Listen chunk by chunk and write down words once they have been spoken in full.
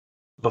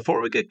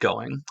Before we get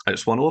going, I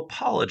just want to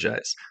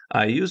apologize.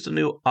 I used a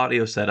new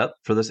audio setup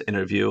for this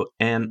interview,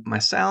 and my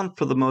sound,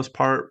 for the most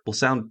part, will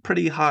sound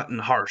pretty hot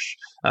and harsh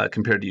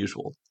compared to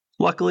usual.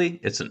 Luckily,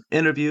 it's an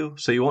interview,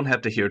 so you won't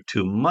have to hear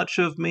too much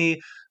of me,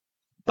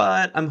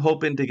 but I'm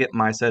hoping to get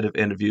my set of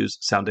interviews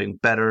sounding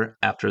better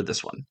after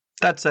this one.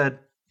 That said,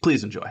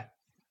 please enjoy.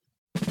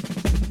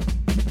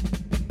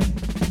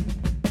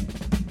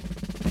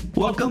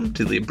 Welcome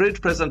to the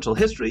Abridged Presidential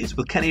Histories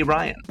with Kenny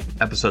Ryan,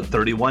 episode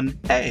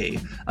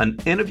 31A, an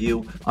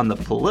interview on the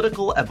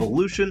political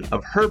evolution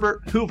of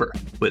Herbert Hoover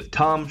with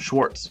Tom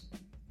Schwartz.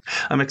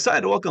 I'm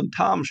excited to welcome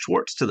Tom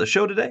Schwartz to the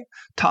show today.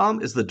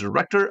 Tom is the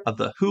director of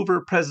the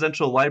Hoover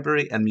Presidential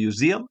Library and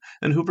Museum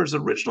in Hoover's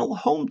original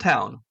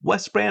hometown,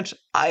 West Branch,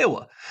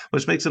 Iowa,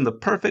 which makes him the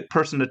perfect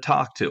person to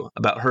talk to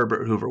about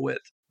Herbert Hoover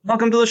with.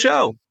 Welcome to the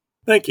show.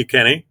 Thank you,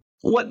 Kenny.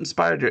 What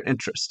inspired your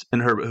interest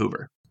in Herbert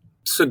Hoover?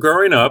 So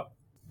growing up,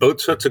 both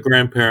sets of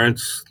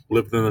grandparents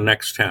lived in the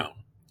next town.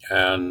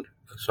 And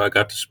so I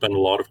got to spend a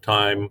lot of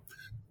time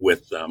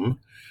with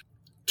them.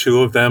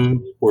 Two of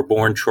them were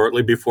born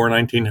shortly before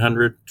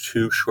 1900,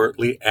 two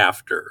shortly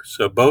after.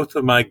 So both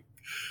of my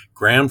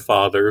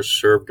grandfathers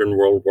served in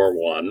World War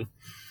I.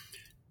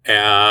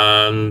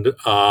 And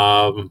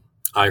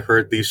I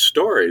heard these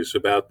stories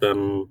about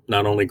them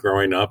not only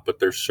growing up, but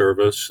their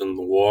service in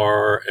the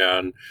war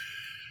and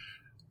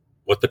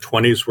what the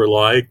 20s were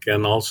like,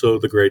 and also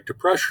the Great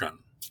Depression.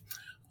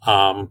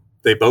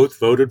 They both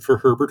voted for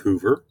Herbert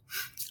Hoover,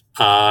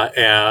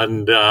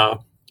 and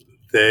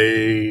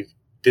they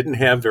didn't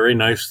have very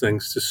nice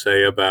things to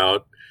say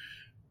about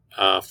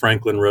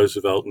Franklin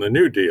Roosevelt and the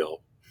New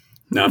Deal.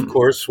 Now, of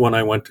course, when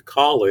I went to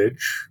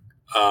college,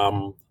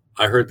 I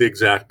heard the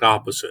exact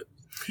opposite.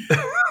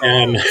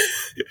 And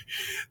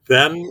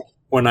then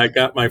when I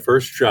got my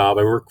first job,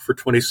 I worked for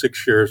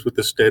 26 years with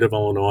the state of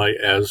Illinois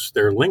as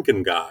their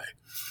Lincoln guy.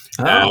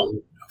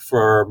 Oh.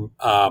 For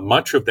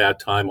much of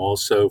that time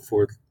also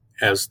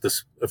as the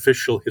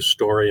official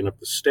historian of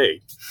the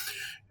state.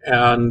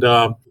 And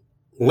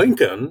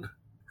Lincoln,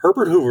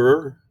 Herbert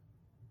Hoover,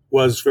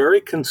 was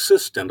very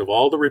consistent of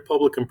all the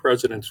Republican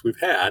presidents we've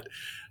had.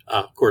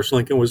 Of course,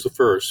 Lincoln was the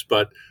first,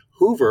 but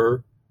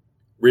Hoover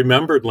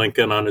remembered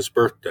Lincoln on his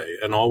birthday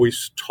and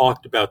always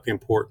talked about the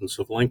importance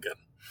of Lincoln.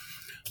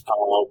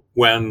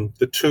 When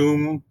the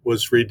tomb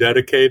was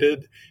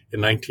rededicated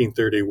in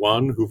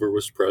 1931, Hoover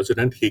was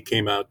president. He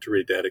came out to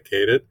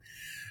rededicate it.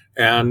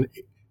 And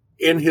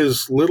in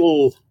his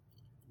little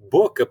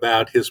book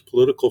about his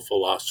political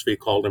philosophy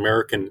called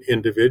American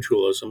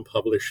Individualism,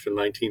 published in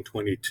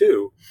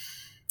 1922,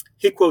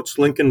 he quotes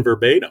Lincoln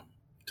verbatim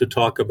to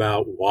talk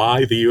about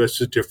why the U.S.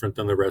 is different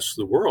than the rest of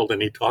the world.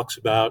 And he talks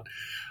about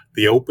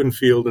the open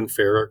field and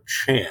fair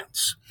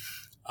chance.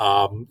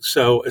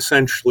 So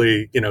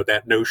essentially,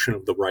 that notion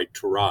of the right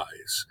to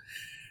rise.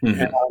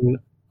 Mm-hmm.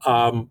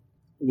 And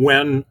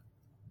when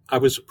I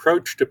was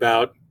approached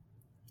about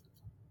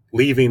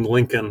leaving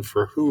Lincoln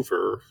for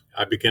Hoover,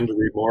 I began to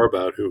read more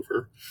about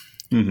Hoover.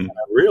 Mm-hmm. And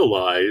I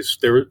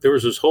realized there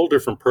was this whole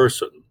different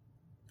person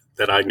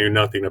that I knew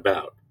nothing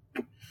about.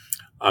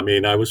 I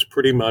mean, I was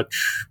pretty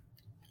much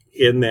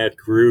in that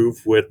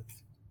groove with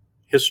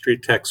history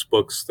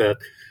textbooks that,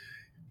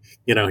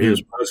 he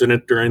was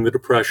president during the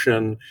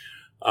Depression.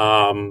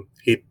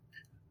 He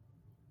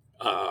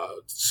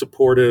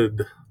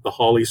supported the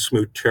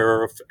Hawley-Smoot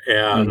tariff,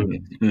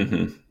 and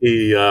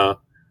he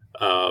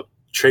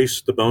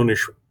chased the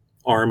Bonish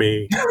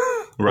army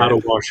out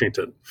of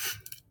Washington.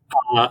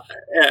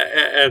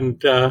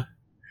 And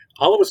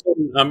all of a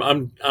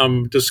sudden,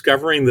 I'm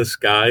discovering this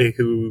guy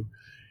who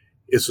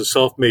is a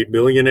self-made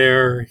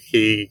millionaire.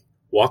 He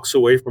walks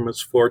away from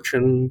his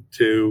fortune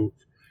to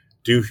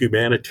do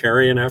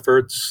humanitarian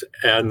efforts,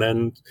 and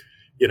then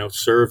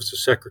serves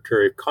as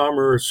Secretary of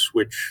Commerce,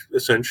 which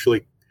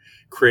essentially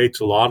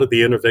creates a lot of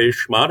the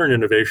modern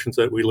innovations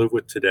that we live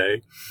with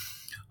today.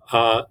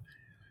 And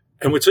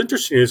what's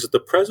interesting is that the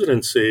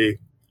presidency,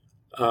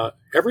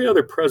 every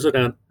other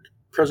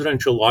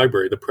presidential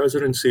library, the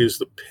presidency is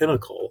the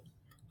pinnacle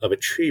of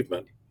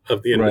achievement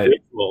of the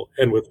individual.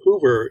 Right. And with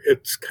Hoover,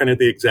 it's kind of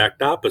the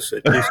exact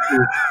opposite.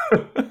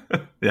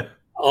 Yeah.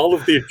 All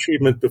of the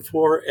achievement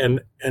before and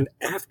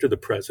after the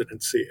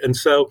presidency. And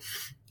so,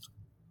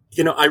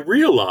 I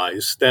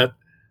realized that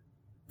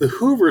the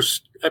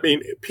Hoovers,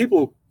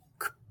 people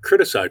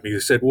criticized me. They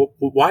said, well,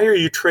 why are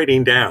you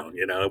trading down?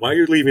 Why are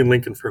you leaving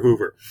Lincoln for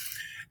Hoover?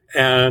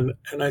 And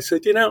I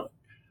said,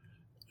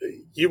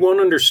 you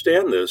won't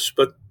understand this,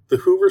 but the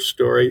Hoover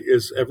story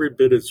is every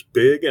bit as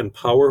big and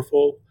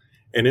powerful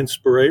and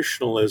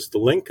inspirational as the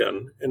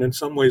Lincoln, and in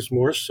some ways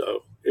more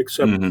so,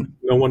 except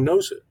no one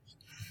knows it.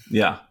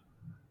 Yeah.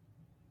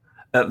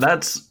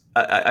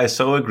 I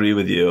so agree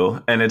with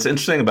you. And it's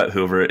interesting about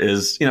Hoover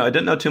is, I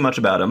didn't know too much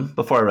about him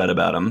before I read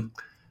about him.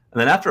 And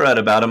then after I read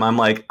about him, I'm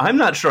like, I'm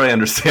not sure I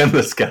understand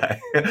this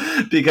guy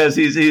because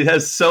he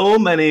has so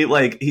many,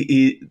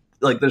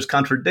 there's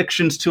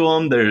contradictions to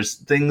him. There's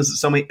things,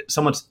 so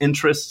much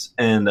interest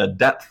and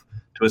depth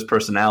to his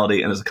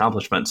personality and his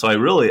accomplishments. So I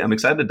really am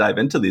excited to dive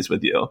into these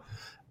with you.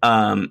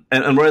 And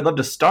where I'd love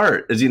to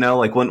start is,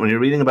 like when you're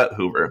reading about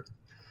Hoover,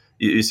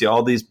 you see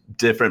all these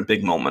different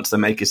big moments that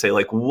make you say,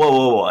 like,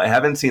 whoa, I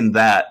haven't seen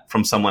that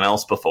from someone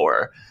else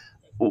before.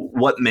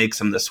 What makes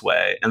him this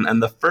way?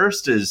 And the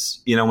first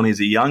is, when he's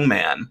a young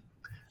man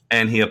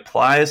and he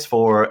applies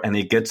for and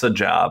he gets a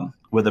job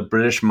with a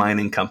British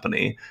mining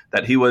company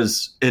that he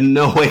was in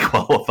no way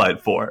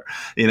qualified for.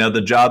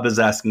 The job is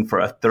asking for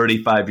a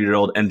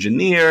 35-year-old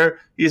engineer.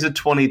 He's a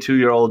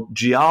 22-year-old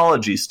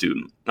geology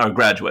student, or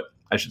graduate,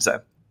 I should say.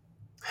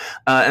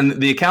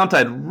 And the account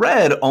I'd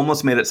read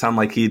almost made it sound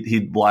like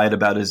he'd lied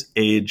about his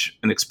age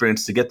and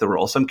experience to get the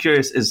role. So I'm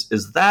curious,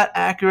 is that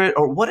accurate,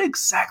 or what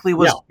exactly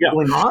was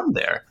going on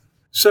there?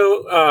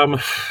 So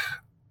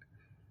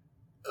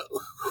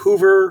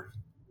Hoover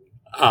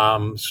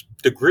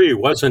degree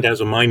wasn't as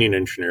a mining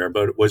engineer,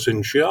 but it was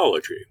in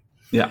geology.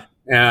 Yeah.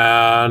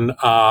 And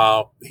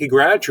he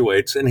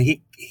graduates and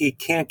he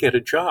can't get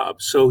a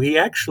job. So he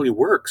actually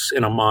works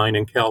in a mine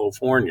in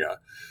California,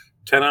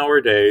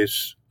 10-hour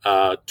days,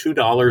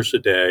 $2 a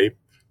day,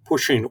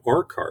 pushing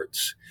ore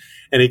carts.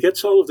 And he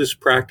gets all of this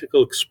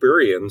practical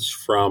experience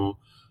from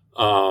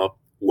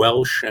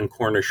Welsh and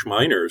Cornish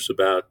miners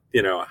about,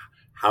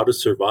 how to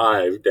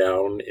survive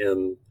down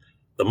in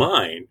the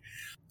mine.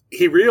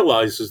 He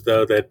realizes,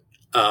 though, that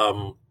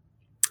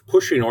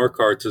pushing ore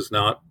carts is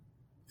not,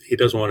 he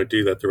doesn't want to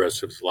do that the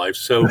rest of his life.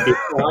 So he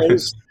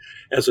applies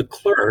as a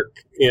clerk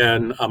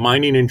in a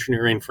mining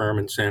engineering firm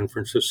in San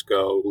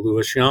Francisco,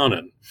 Louis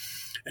Yanin.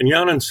 And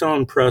Yanin's so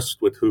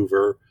impressed with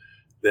Hoover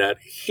that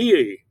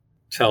he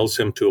tells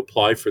him to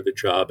apply for the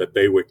job at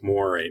Baywick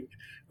Mooring,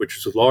 which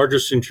is the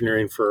largest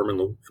engineering firm in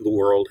the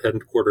world,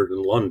 headquartered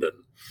in London.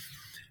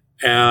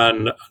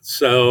 And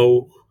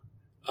so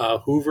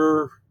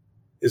Hoover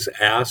is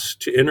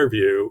asked to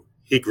interview.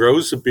 He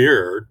grows a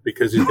beard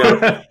because he's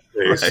got a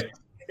face, right.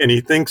 And he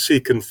thinks he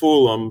can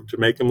fool him to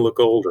make him look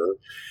older.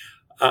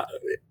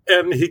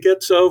 And he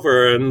gets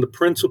over, and the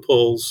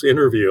principals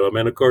interview him.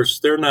 And, of course,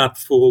 they're not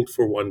fooled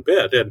for one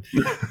bit. And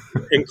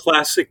in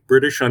classic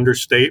British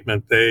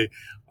understatement, they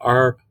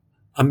are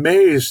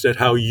amazed at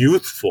how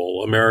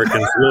youthful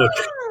Americans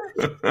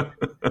look.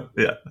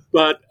 Yeah.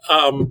 But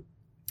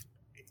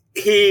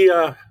he...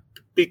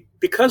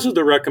 because of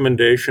the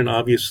recommendation,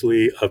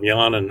 obviously, of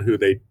Yanin, who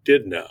they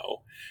did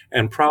know,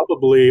 and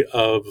probably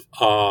of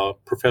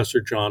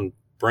Professor John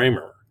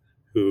Bramer,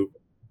 who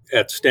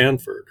at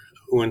Stanford,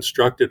 who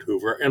instructed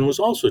Hoover and was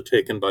also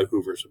taken by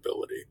Hoover's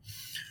ability.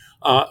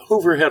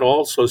 Hoover had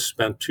also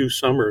spent 2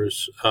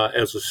 summers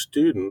as a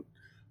student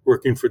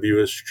working for the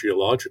U.S.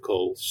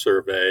 Geological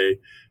Survey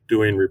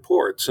doing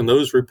reports, and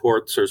those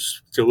reports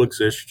still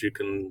exist. You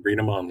can read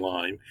them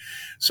online.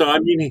 So, I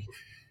mean,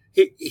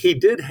 he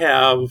did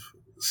have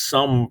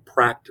some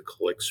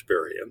practical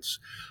experience,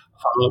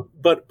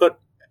 but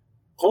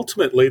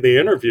ultimately they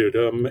interviewed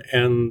him,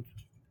 and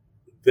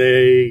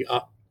they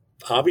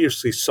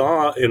obviously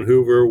saw in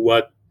Hoover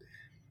what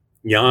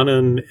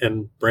Yanin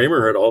and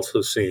Bramer had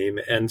also seen,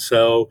 and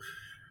so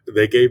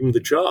they gave him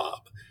the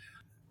job.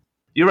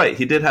 You're right.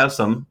 He did have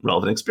some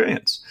relevant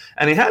experience,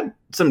 and he had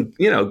some,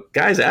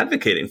 guys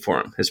advocating for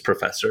him, his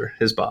professor,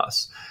 his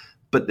boss.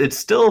 But it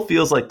still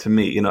feels like to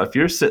me, if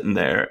you're sitting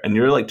there and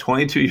you're like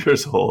 22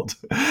 years old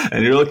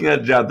and you're looking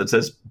at a job that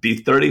says be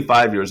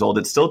 35 years old,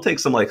 it still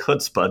takes some like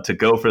chutzpah to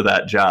go for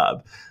that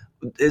job.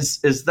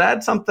 Is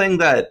that something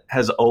that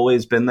has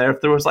always been there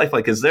through his life?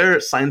 Like, is there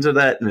signs of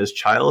that in his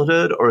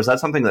childhood, or is that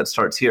something that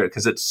starts here?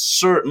 Because it's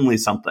certainly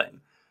something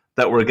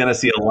that we're going to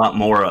see a lot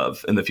more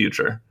of in the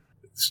future.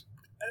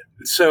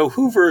 So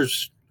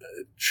Hoover's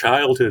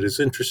childhood is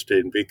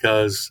interesting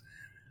because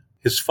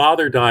his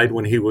father died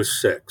when he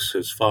was 6.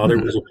 His father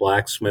was a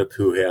blacksmith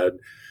who had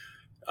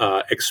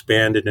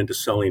expanded into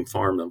selling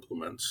farm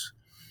implements.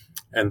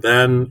 And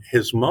then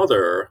his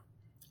mother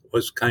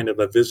was kind of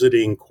a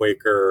visiting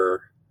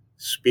Quaker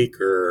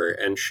speaker,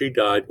 and she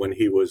died when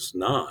he was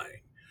 9.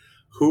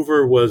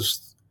 Hoover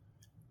was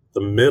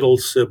the middle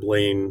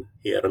sibling.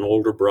 He had an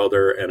older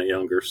brother and a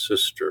younger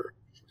sister.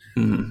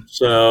 Mm-hmm.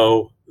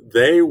 So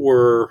they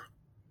were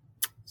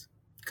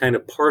kind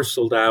of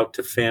parceled out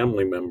to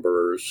family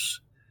members.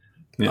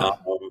 Yeah.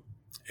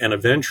 And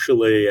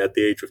eventually, at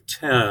the age of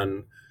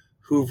 10,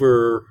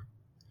 Hoover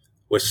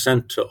was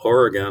sent to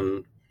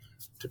Oregon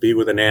to be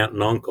with an aunt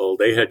and uncle.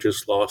 They had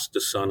just lost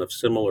a son of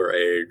similar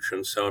age.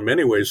 And so in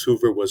many ways,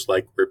 Hoover was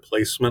like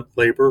replacement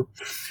labor.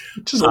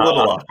 Just a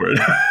little awkward.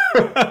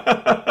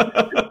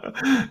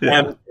 Yeah.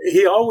 And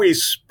he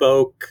always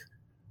spoke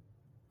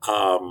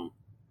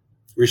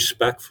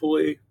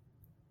respectfully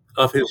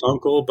of his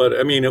uncle, but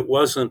I mean, it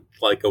wasn't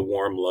like a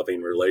warm,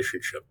 loving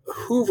relationship.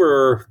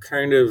 Hoover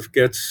kind of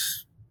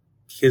gets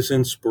his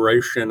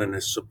inspiration and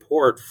his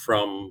support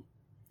from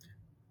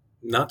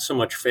not so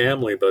much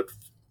family, but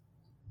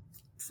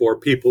for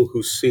people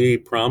who see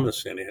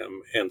promise in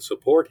him and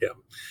support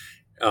him.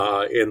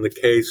 In the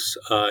case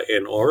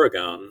in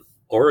Oregon,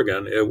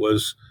 it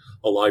was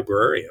a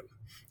librarian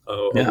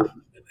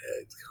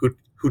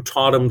who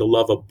taught him the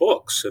love of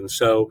books. And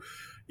so,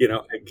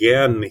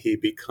 again, he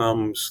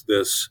becomes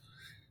this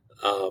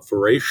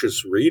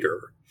voracious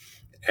reader.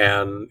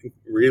 and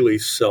really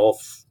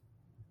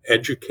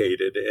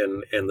self-educated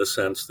in the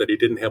sense that he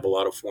didn't have a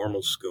lot of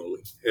formal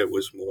schooling. It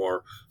was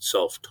more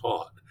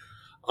self-taught.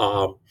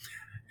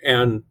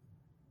 And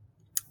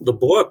the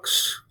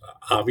books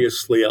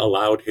obviously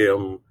allowed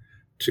him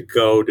to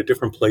go to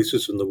different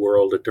places in the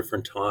world at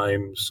different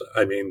times.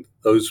 I mean,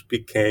 those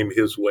became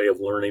his way of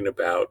learning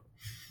about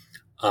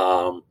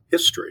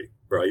history,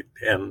 right,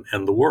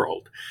 and the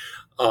world.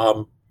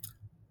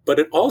 But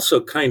it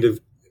also kind of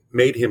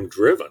made him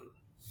driven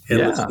in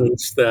the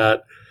sense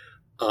that,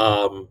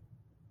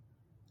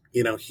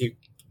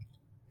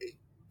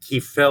 he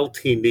felt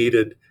he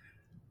needed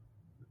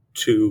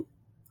to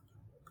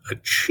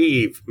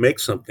make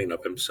something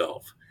of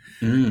himself.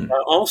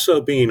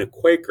 Also, being a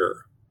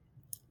Quaker,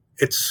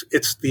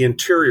 it's the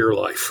interior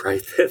life,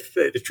 right,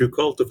 that you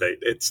cultivate.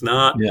 It's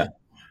not,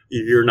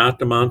 you're not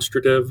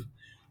demonstrative.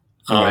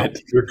 Right.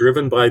 You're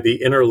driven by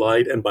the inner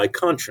light and by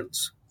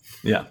conscience.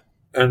 Yeah.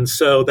 And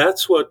so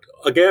that's what,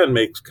 again,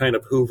 makes kind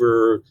of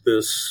Hoover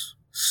this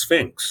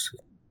sphinx.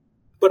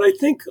 But I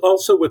think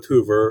also with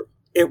Hoover,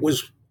 it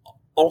was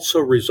also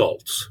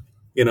results.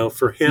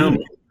 For him,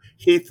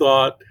 he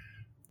thought,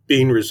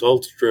 being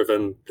results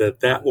driven,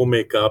 that will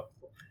make up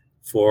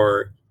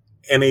for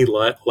any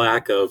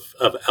lack of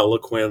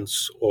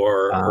eloquence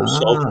or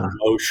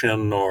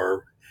self-promotion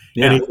or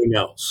anything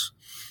else.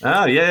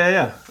 Oh,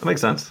 yeah. That makes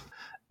sense.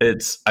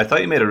 I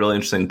thought you made a really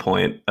interesting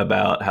point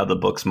about how the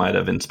books might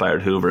have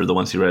inspired Hoover, the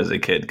ones he read as a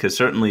kid, because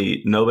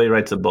certainly nobody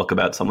writes a book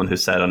about someone who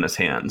sat on his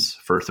hands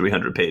for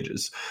 300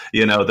 pages.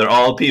 They're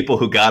all people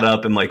who got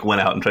up and went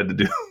out and tried to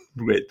do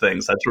great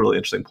things. That's a really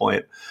interesting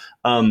point.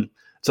 So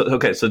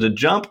to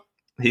jump,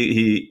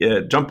 he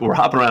jumped. We're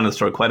hopping around in the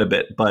story quite a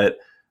bit, but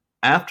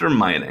after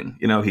mining,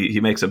 he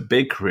makes a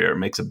big career,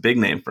 makes a big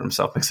name for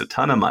himself, makes a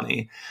ton of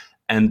money.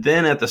 And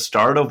then at the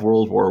start of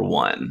World War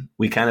I,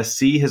 we kind of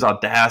see his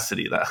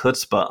audacity, that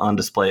chutzpah, on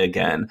display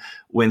again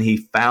when he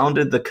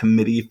founded the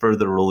Committee for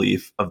the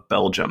Relief of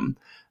Belgium.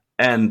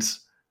 And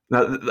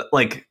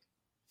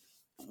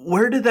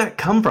where did that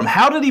come from?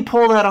 How did he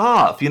pull that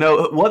off?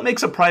 What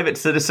makes a private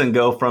citizen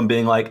go from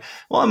being like,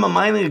 well, I'm a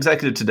mining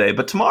executive today,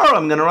 but tomorrow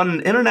I'm going to run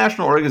an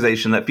international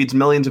organization that feeds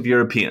millions of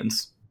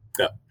Europeans?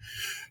 Yeah.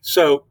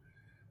 So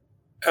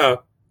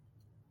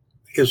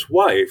his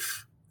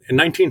wife, in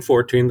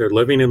 1914, they're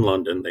living in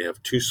London. They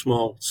have 2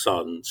 small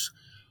sons.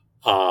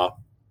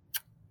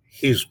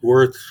 He's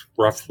worth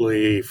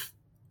roughly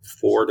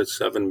 $4 to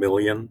 $7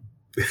 million.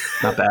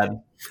 Not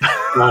bad.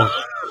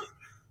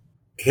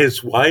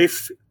 His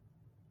wife,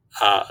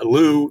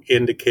 Lou,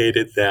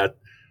 indicated that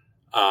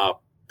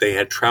they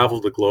had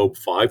traveled the globe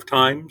 5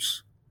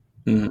 times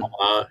in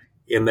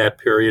that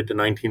period to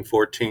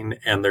 1914,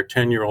 and their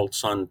 10-year-old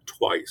son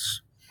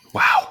twice.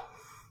 Wow.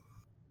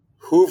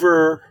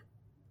 Hoover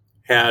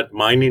had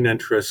mining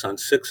interests on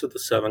 6 of the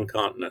 7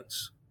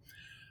 continents.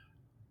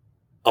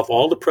 Of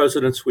all the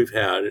presidents we've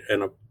had,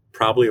 and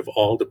probably of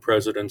all the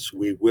presidents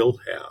we will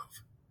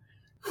have,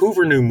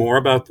 Hoover knew more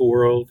about the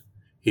world.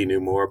 He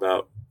knew more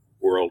about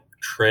world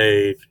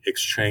trade,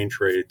 exchange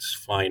rates,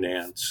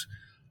 finance,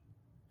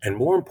 and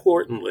more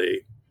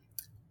importantly,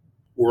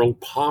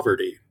 world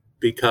poverty,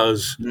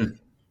 because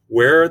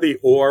where the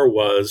ore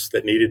was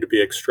that needed to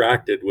be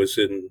extracted was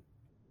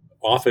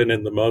often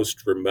in the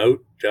most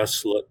remote,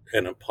 desolate,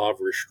 and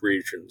impoverished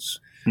regions.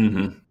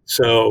 Mm-hmm.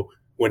 So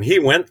when he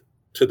went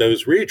to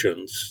those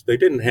regions, they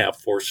didn't have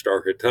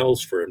 4-star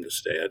hotels for him to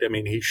stay at. I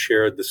mean, he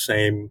shared the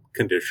same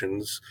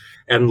conditions,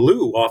 and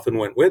Lou often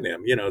went with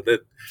him.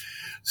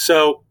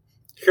 So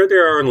here they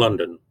are in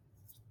London.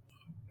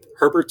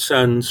 Herbert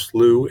sends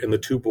Lou and the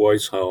 2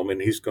 boys home,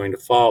 and he's going to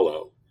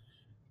follow.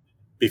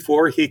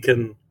 Before he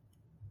can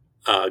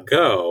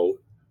go,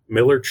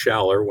 Millard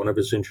Schaller, one of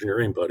his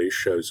engineering buddies,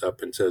 shows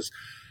up and says,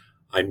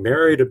 I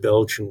married a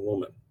Belgian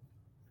woman.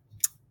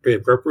 They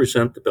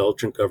represent the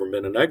Belgian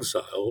government in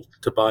exile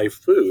to buy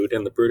food,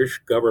 and the British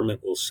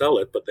government will sell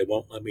it, but they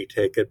won't let me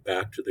take it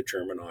back to the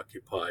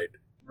German-occupied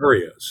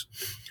areas.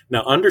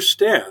 Now,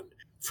 understand,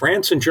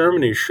 France and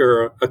Germany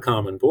share a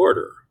common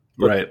border,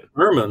 but the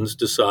Germans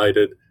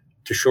decided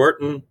to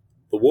shorten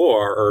the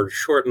war, or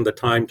shorten the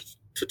time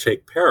to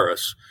take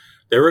Paris.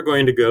 They were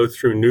going to go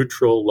through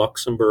neutral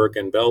Luxembourg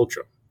and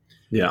Belgium.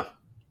 Yeah.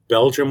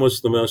 Belgium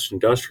was the most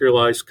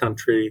industrialized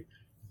country,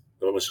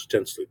 the most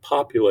densely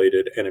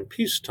populated, and in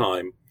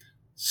peacetime,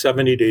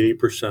 70 to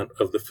 80%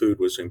 of the food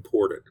was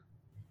imported.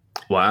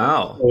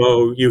 Wow.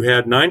 So you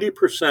had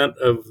 90%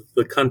 of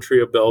the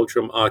country of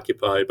Belgium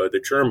occupied by the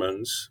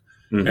Germans.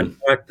 Mm-hmm. In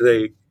fact,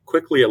 they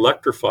quickly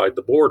electrified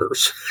the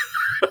borders.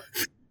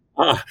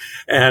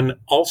 And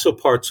also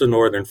parts of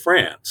northern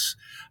France.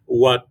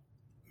 What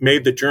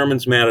made the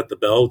Germans mad at the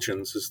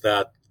Belgians is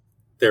that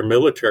their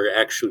military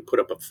actually put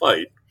up a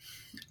fight,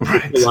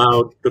 which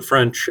allowed the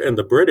French and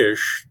the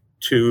British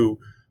to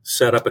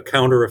set up a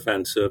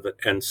counteroffensive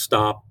and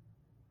stop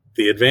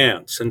the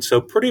advance. And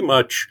so pretty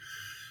much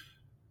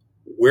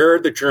where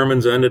the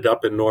Germans ended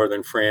up in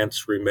northern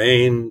France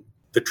remained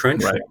the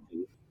trench line.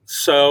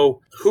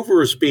 So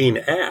Hoover is being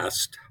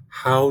asked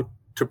how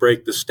to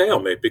break the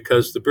stalemate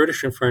because the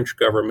British and French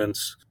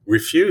governments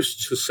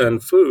refused to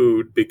send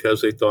food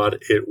because they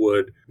thought it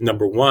would,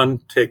 number one,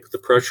 take the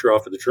pressure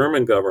off of the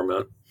German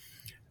government,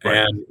 Right.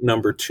 and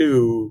number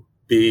two,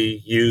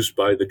 be used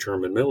by the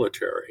German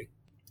military.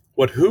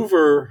 What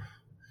Hoover,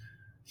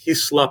 he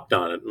slept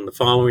on it. And the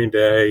following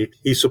day,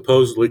 he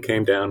supposedly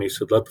came down. He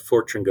said, let the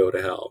fortune go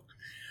to hell.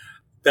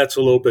 That's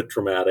a little bit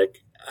dramatic.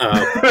 But,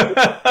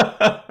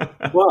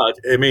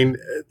 I mean,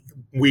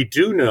 we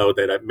do know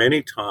that at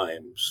many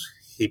times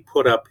he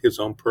put up his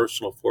own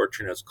personal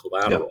fortune as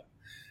collateral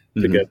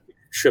to get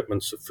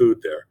shipments of food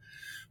there.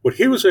 What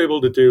he was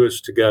able to do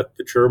is to get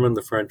the German,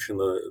 the French, and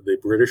the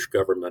British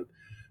government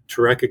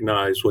to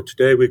recognize what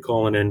today we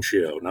call an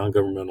NGO,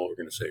 non-governmental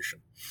organization,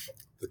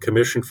 the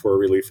Commission for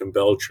Relief in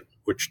Belgium,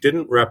 which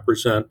didn't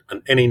represent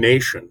any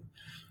nation,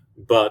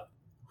 but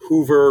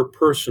Hoover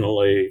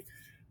personally,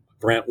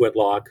 Brant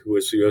Whitlock, who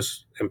was the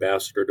U.S.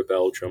 ambassador to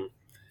Belgium,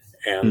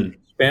 and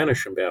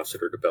Spanish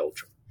ambassador to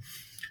Belgium.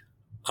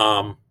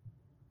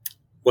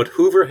 What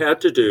Hoover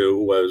had to do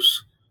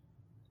was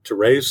to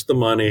raise the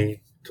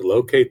money, to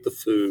locate the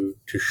food,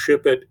 to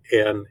ship it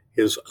in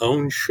his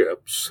own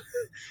ships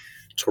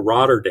to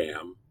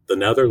Rotterdam. The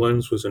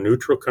Netherlands was a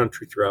neutral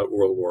country throughout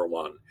World War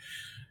I.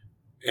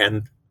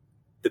 And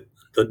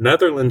the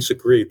Netherlands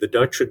agreed, the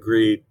Dutch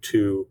agreed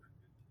to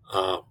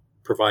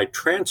provide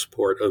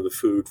transport of the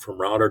food from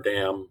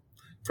Rotterdam,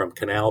 from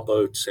canal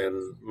boats,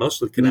 and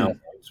mostly canal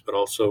boats, but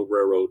also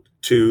railroad,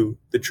 to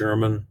the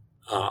German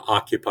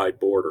occupied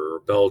border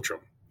of Belgium.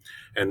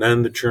 And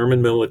then the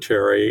German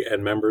military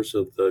and members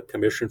of the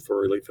Commission for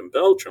Relief in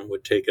Belgium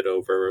would take it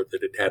over,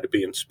 that it had to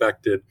be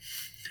inspected.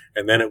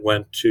 And then it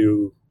went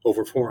to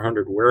over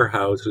 400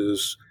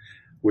 warehouses,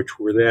 which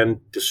were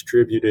then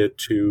distributed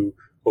to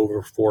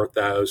over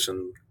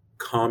 4,000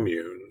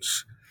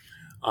 communes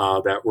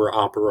that were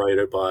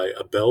operated by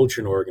a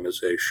Belgian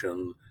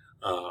organization,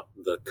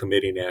 the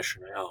Comité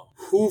National.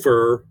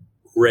 Hoover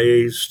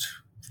raised,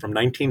 from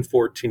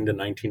 1914 to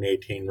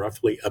 1918,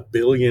 roughly $1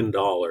 billion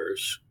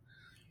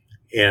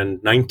in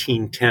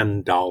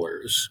 1910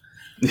 dollars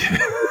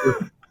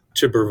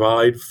to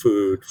provide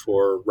food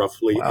for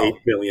roughly 8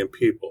 million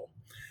people.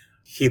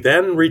 He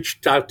then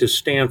reached out to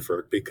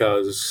Stanford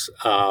because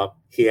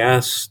he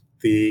asked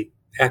the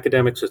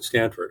academics at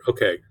Stanford,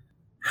 okay,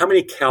 how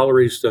many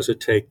calories does it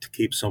take to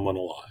keep someone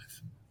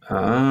alive?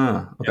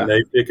 Okay. And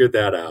they figured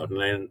that out.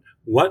 And then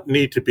what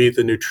need to be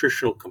the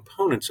nutritional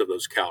components of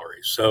those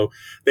calories? So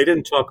they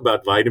didn't talk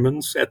about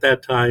vitamins at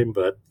that time,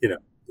 but,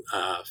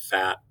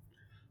 fat,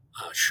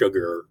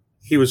 sugar.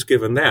 He was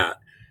given that.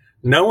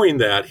 Knowing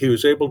that, he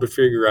was able to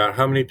figure out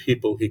how many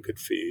people he could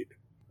feed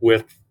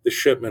with the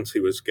shipments he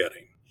was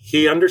getting.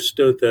 He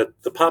understood that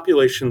the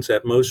populations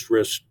at most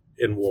risk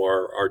in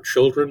war are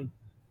children,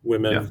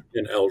 women,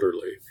 and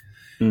elderly.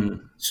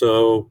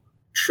 So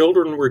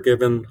children were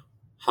given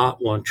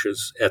hot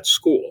lunches at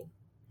school.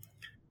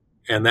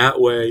 And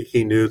that way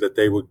he knew that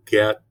they would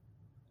get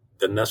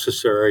the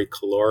necessary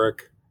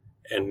caloric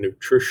and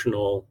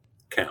nutritional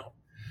count.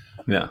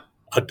 Yeah.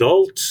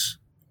 Adults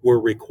were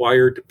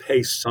required to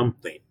pay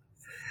something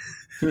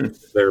for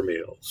their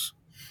meals.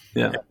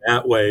 Yeah. And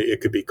that way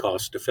it could be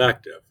cost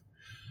effective.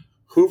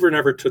 Hoover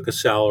never took a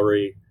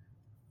salary.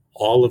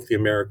 All of the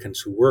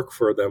Americans who worked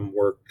for them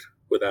worked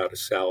without a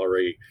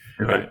salary.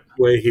 Right. That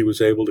way he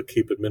was able to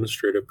keep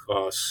administrative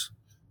costs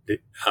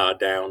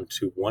down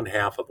to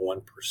 0.5%.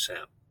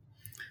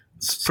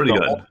 It's pretty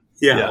good.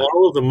 Yeah,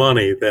 all of the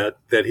money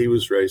that he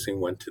was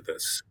raising went to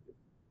this.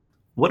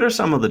 What are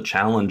some of the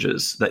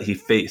challenges that he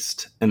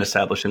faced in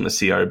establishing the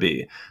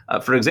CRB?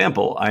 For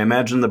example, I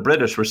imagine the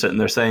British were sitting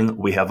there saying,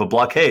 we have a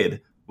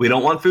blockade. We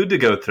don't want food to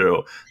go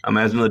through. I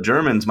imagine the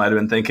Germans might have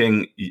been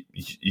thinking,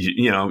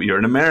 you're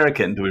an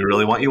American. Do we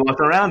really want you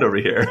walking around over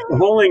here? The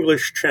whole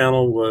English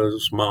Channel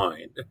was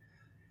mined.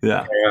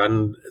 Yeah.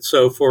 And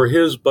so for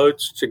his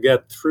boats to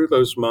get through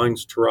those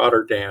mines to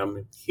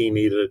Rotterdam, he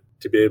needed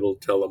to be able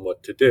to tell them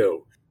what to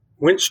do.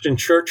 Winston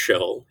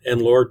Churchill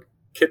and Lord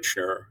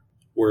Kitchener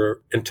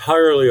were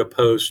entirely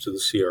opposed to the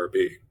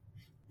CRB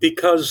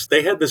because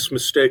they had this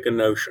mistaken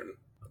notion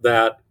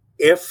that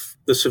if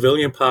the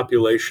civilian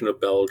population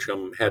of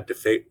Belgium had to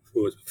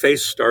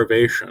face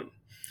starvation,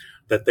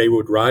 that they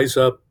would rise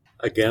up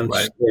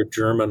against their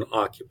German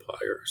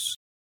occupiers.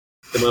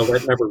 Well,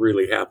 that never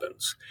really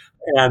happens.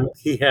 And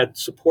he had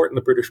support in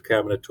the British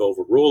cabinet to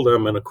overrule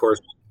them. And of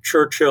course,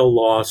 Churchill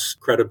lost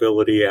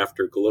credibility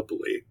after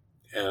Gallipoli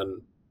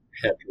and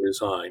had to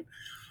resign.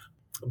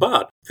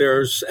 But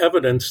there's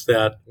evidence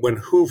that when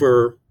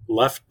Hoover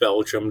left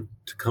Belgium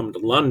to come to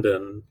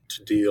London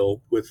to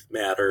deal with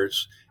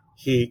matters,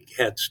 he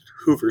had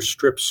Hoover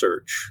strip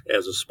search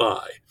as a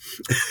spy.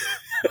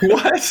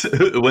 What?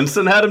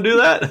 Winston had him do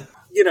that?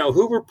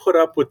 Hoover put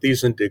up with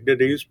these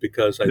indignities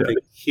because I think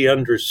he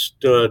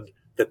understood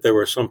that there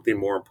was something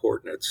more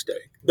important at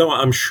stake. Though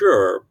I'm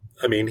sure,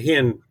 he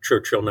and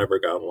Churchill never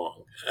got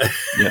along.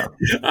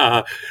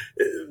 Yeah.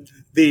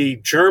 The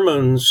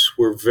Germans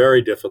were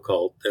very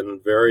difficult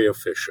and very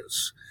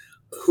officious.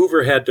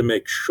 Hoover had to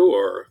make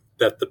sure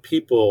that the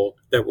people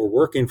that were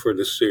working for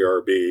the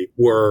CRB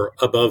were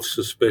above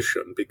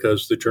suspicion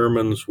because the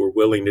Germans were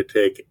willing to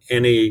take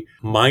any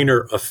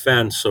minor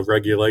offense of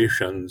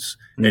regulations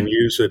and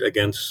use it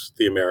against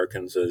the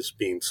Americans as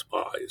being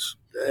spies.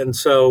 And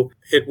so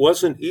it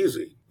wasn't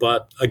easy.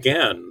 But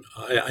again,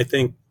 I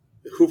think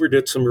Hoover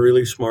did some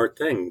really smart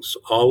things.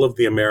 All of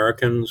the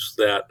Americans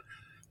that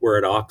were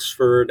at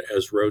Oxford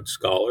as Rhodes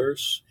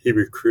Scholars, he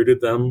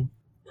recruited them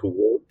to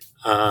work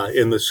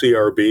in the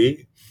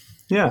CRB.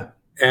 Yeah.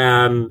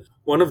 And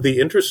one of the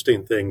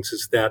interesting things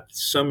is that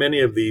so many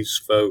of these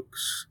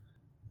folks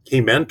he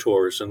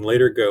mentors and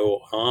later go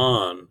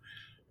on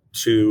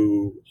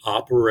to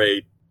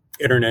operate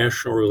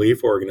international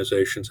relief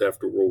organizations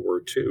after World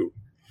War II.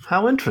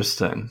 How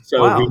interesting.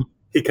 So wow.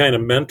 he kind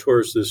of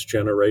mentors this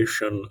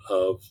generation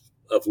of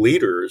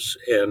leaders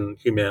in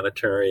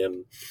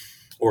humanitarian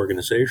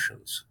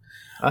organizations.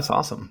 That's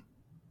awesome.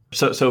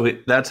 So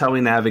that's how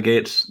he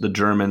navigates the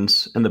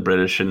Germans and the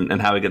British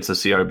and how he gets the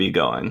CRB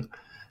going.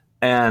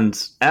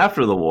 And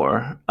after the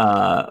war,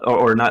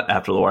 or not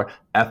after the war,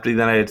 after the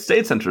United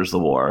States enters the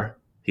war,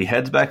 he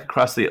heads back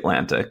across the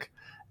Atlantic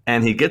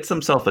and he gets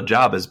himself a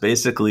job as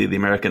basically the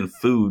American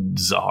food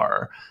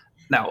czar.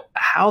 Now,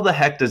 how the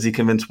heck does he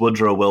convince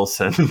Woodrow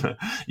Wilson,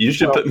 you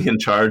should put me in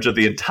charge of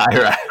the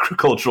entire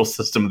agricultural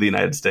system of the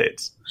United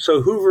States?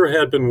 So Hoover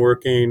had been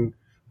working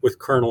with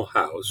Colonel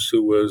House,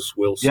 who was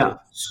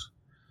Wilson's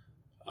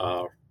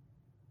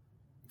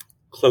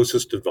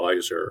closest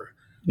advisor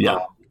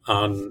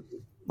on...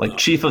 Like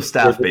chief of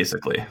staff,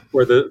 basically.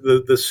 For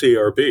the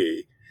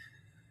CRB.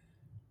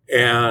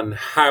 And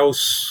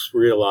House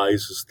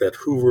realizes that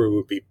Hoover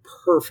would be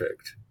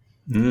perfect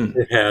if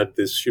it had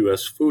this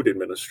U.S. Food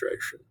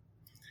Administration.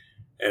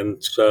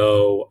 And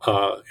so,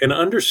 and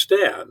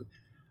understand,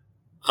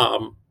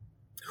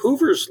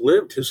 Hoover's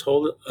lived his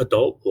whole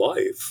adult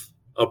life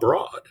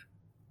abroad.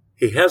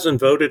 He hasn't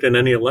voted in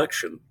any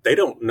election. They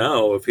don't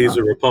know if he's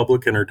a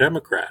Republican or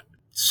Democrat.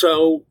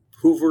 So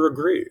Hoover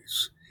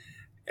agrees.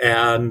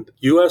 And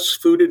U.S.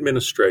 Food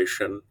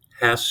Administration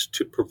has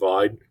to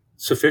provide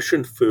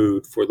sufficient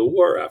food for the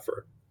war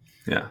effort.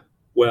 Yeah.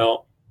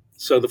 Well,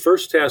 so the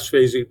first task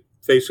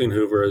facing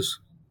Hoover is,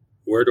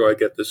 where do I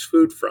get this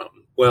food from?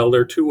 Well,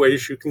 there are two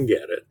ways you can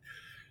get it.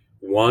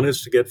 One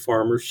is to get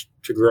farmers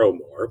to grow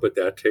more, but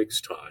that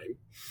takes time.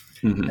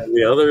 Mm-hmm. And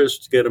the other is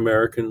to get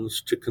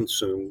Americans to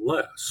consume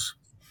less.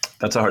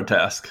 That's a hard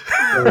task.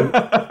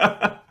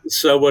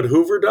 So what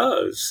Hoover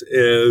does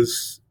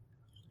is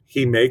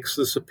he makes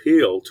this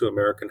appeal to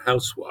American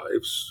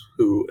housewives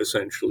who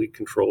essentially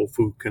control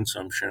food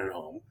consumption at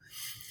home,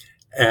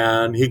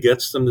 and he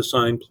gets them to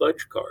sign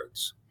pledge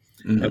cards.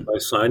 Mm-hmm. And by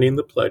signing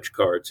the pledge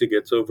cards, he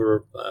gets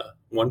over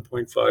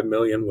 1.5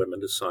 million women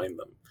to sign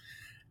them.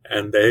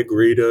 And they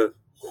agree to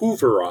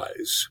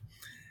Hooverize.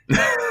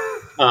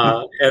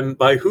 And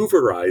by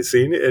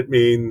Hooverizing, it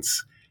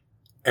means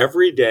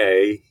every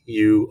day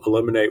you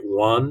eliminate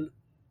one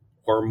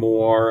or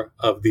more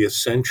of the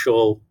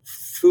essential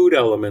food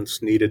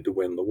elements needed to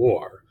win the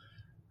war: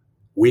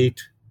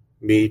 wheat,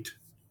 meat,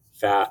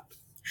 fat,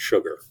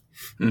 sugar.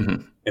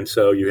 Mm-hmm. And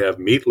so you have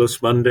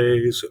meatless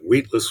Mondays and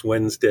wheatless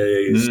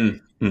Wednesdays.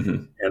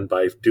 Mm-hmm. And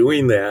by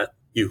doing that,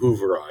 you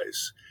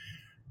Hooverize.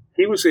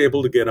 He was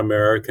able to get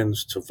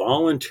Americans to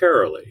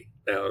voluntarily,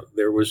 now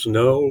there was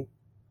no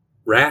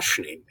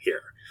rationing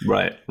here.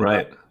 Right.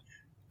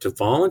 To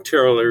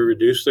voluntarily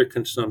reduce their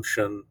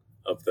consumption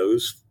of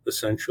those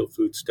essential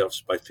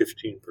foodstuffs by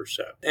 15%.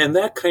 And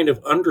that kind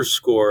of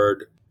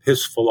underscored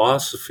his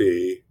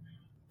philosophy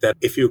that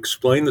if you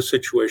explain the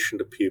situation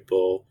to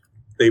people,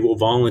 they will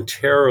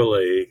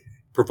voluntarily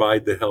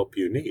provide the help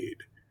you need.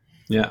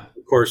 Yeah.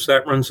 Of course,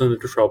 that runs into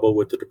trouble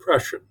with the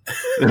Depression.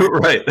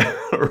 Right.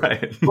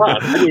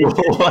 But, I mean,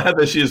 we'll have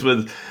issues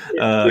with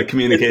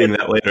communicating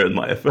that later in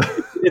life.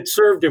 It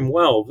served him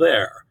well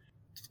there.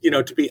 You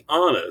know, to be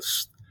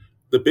honest,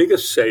 the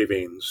biggest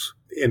savings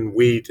in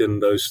wheat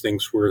and those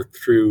things were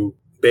through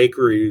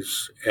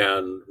bakeries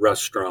and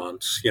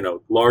restaurants, you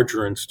know,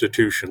 larger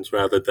institutions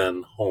rather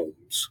than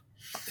homes.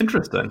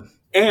 Interesting.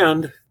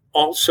 And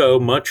also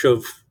much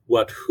of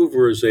what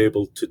Hoover is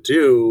able to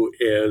do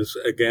is,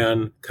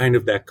 again, kind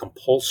of that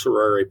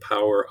compulsory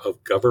power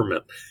of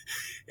government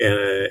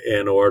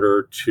in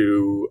order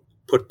to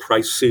put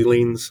price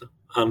ceilings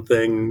on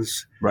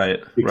things. Right.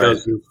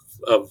 Because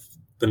of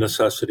the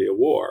necessity of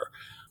war,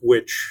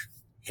 which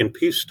in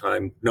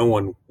peacetime, no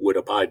one would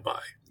abide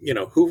by. You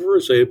know, Hoover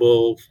is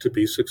able to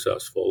be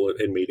successful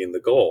in meeting the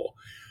goal.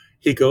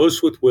 He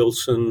goes with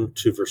Wilson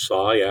to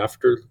Versailles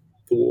after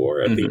the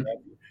war at the end.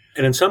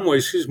 And in some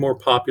ways, he's more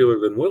popular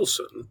than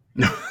Wilson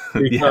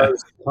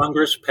because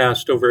Congress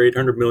passed over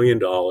 $800 million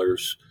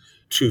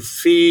to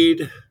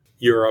feed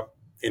Europe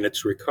in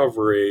its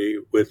recovery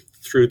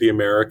through the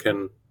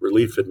American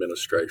Relief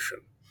Administration.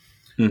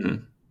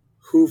 Mm-hmm.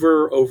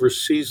 Hoover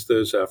oversees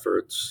those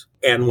efforts.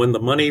 And when the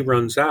money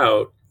runs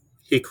out,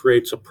 he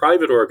creates a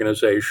private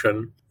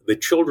organization, the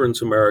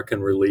Children's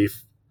American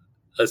Relief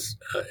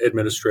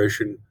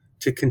Administration,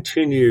 to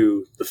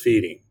continue the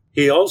feeding.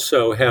 He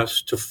also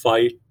has to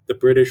fight the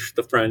British,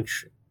 the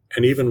French,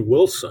 and even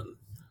Wilson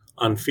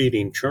on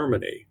feeding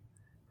Germany.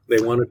 They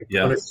wanted to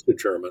Yeah. punish the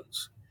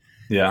Germans.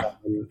 Yeah.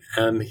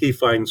 And he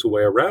finds a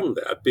way around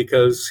that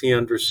because he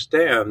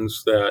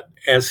understands that,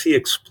 as he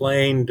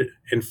explained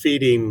in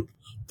feeding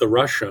the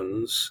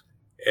Russians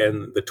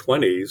in the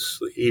 20s,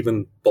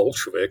 even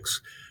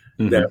Bolsheviks,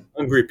 that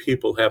hungry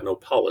people have no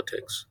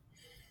politics.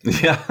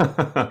 Yeah.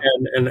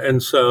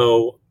 and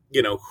so,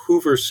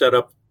 Hoover set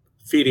up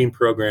feeding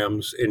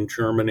programs in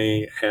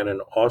Germany and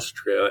in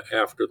Austria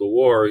after the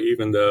war,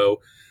 even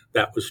though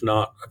that was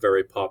not a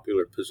very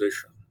popular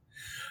position.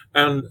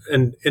 And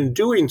in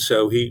doing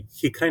so, he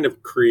kind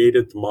of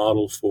created the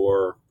model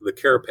for the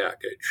care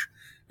package.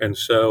 And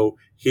so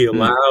he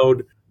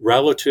allowed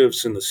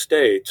relatives in the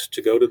States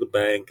to go to the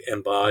bank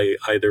and buy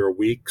either a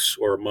week's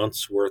or a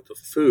month's worth of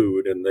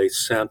food. And they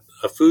sent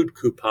a food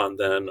coupon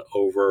then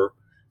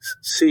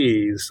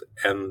overseas,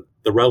 and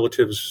the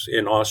relatives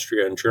in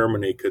Austria and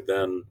Germany could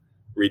then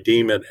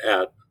redeem it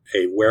at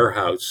a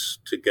warehouse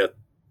to get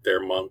their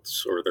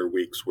month's or their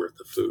week's worth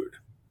of food.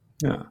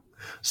 Yeah.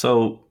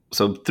 So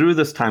through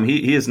this time,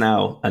 he is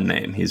now a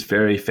name. He's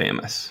very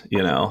famous,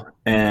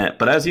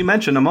 but as you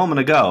mentioned a moment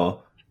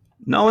ago,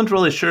 no one's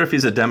really sure if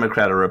he's a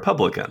Democrat or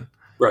Republican.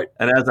 Right.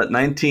 And as that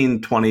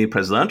 1920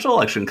 presidential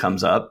election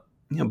comes up,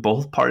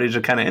 both parties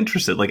are kind of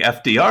interested. Like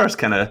FDR is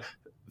kind of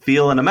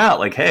feeling him out,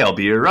 like, hey, I'll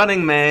be your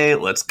running mate.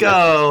 Let's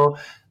go.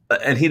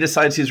 And he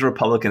decides he's a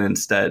Republican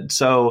instead.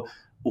 So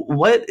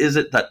what is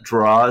it that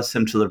draws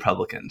him to the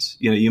Republicans?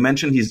 You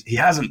mentioned he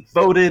hasn't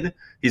voted.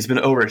 He's been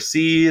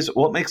overseas.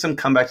 What makes him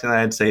come back to the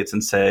United States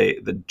and say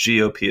the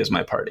GOP is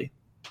my party?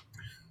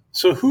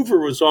 So Hoover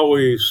was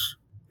always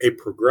a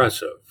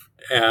progressive,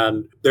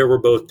 and there were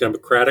both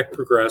Democratic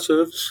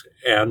progressives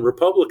and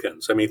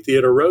Republicans. I mean,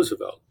 Theodore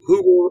Roosevelt.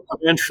 Hoover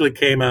eventually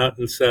came out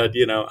and said,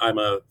 I'm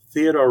a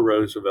Theodore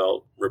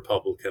Roosevelt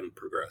Republican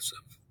progressive.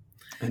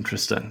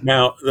 Interesting.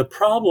 Now,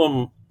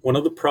 one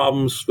of the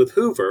problems with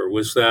Hoover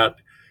was that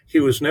he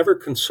was never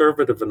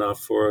conservative enough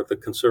for the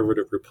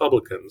conservative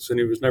Republicans, and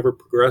he was never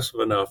progressive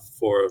enough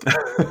for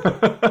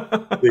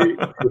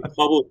the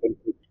Republicans.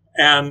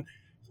 And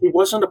he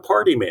wasn't a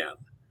party man.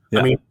 Yeah.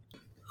 I mean,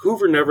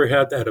 Hoover never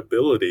had that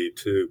ability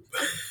to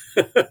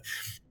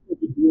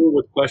deal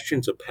with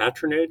questions of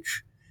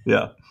patronage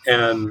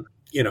and,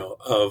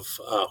 of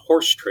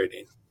horse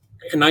trading.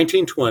 In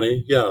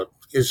 1920,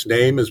 his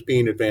name is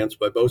being advanced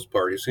by both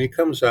parties, and he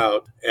comes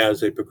out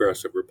as a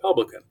progressive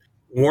Republican.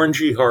 Warren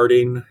G.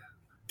 Harding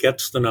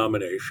gets the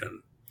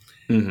nomination,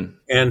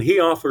 and he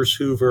offers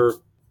Hoover,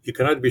 you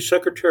can either be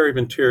Secretary of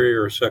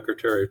Interior or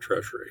Secretary of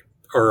Treasury,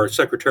 or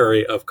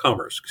Secretary of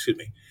Commerce, excuse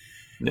me.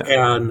 Yeah.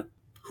 And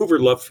Hoover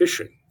loved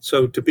fishing.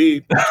 So to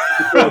be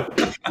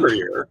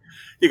Interior,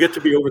 you get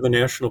to be over the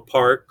national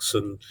parks,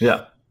 and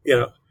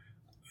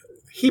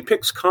he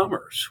picks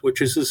Commerce, which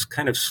is this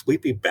kind of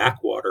sleepy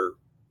backwater.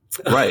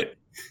 Right.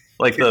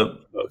 Like the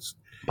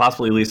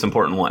possibly least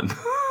important one.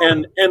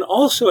 and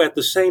also at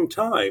the same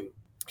time,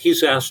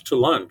 he's asked to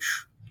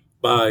lunch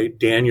by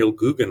Daniel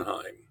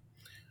Guggenheim.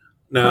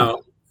 Now,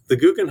 the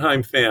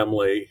Guggenheim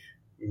family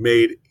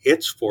made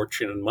its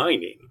fortune in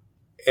mining,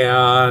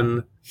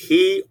 and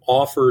he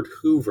offered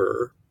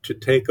Hoover to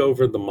take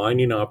over the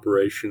mining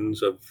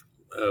operations of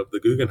the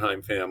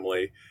Guggenheim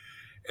family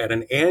at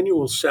an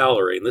annual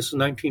salary, and this is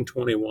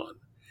 1921.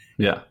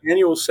 Yeah,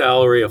 annual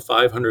salary of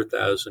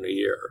 $500,000 a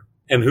year.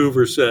 And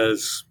Hoover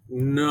says,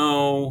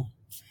 no,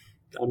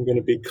 I'm going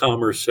to be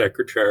Commerce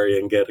Secretary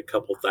and get a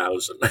couple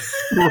thousand.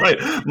 Right.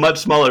 Much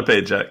smaller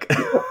paycheck.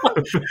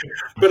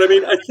 But I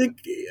mean, I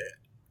think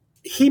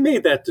he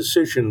made that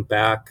decision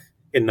back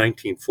in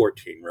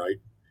 1914, right?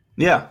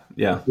 Yeah.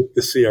 With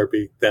the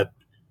CRB, that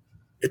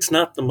it's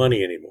not the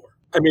money anymore.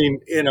 I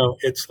mean,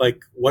 it's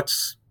like,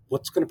 what's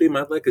going to be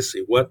my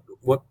legacy? What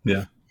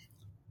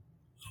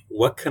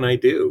can I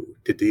do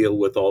to deal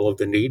with all of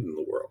the need in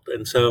the world?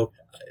 And so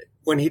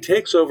when he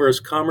takes over as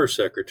Commerce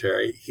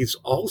Secretary, he's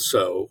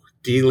also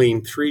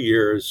dealing 3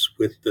 years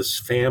with this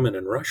famine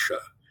in Russia,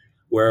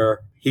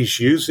 where he's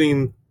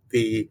using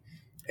the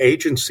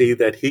agency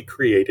that he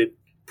created,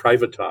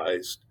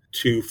 privatized,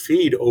 to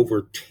feed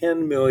over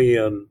 10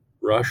 million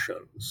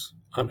Russians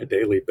on a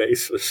daily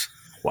basis.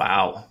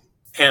 Wow.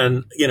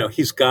 And,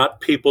 he's got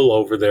people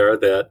over there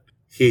that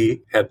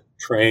he had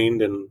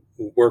trained and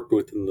worked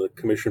with in the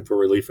Commission for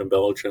Relief in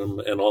Belgium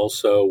and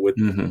also with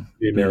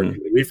the American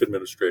Relief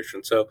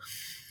Administration. So,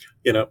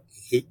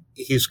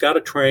 he's got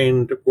a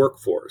trained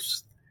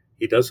workforce.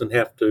 He doesn't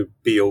have to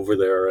be over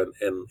there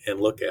and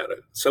look at it.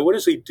 So what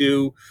does he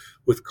do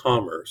with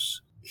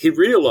commerce? He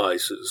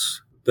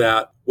realizes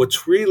that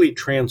what's really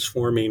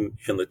transforming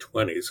in the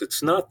 20s,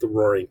 it's not the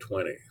Roaring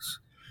 20s.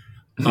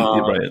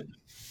 Right.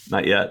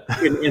 Not yet.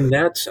 in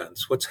that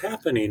sense, what's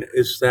happening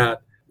is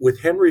that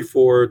with Henry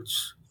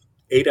Ford's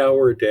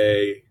 8-hour a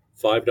day,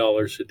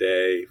 $5 a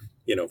day,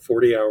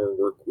 40-hour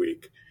work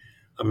week,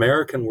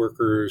 American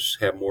workers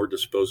have more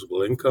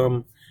disposable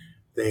income.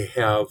 They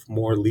have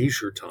more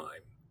leisure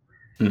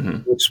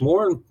time. What's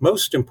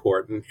most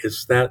important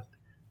is that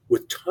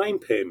with time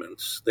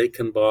payments, they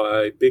can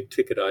buy big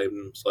ticket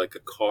items like a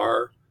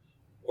car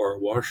or a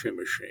washing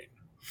machine.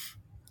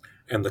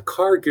 And the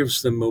car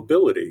gives them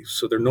mobility,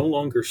 so they're no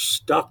longer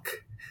stuck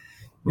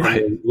in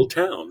Right. a little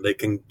town. They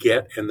can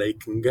get and they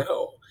can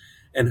go.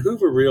 And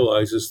Hoover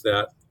realizes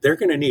that they're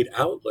going to need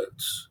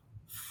outlets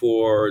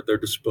for their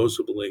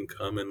disposable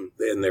income and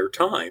their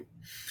time.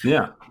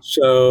 Yeah.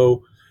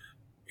 So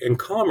in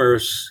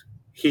commerce,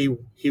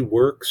 he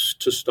works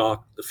to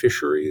stock the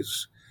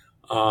fisheries,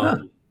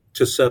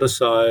 to set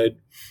aside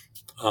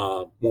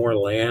more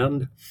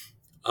land,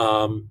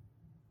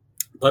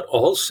 but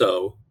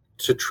also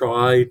to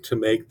try to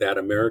make that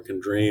American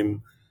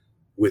dream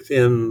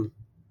within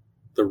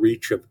the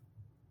reach of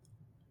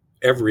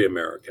every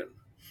American.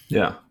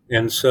 Yeah.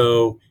 And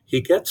so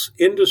he gets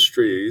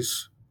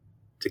industries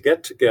to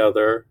get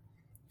together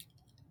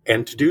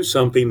and to do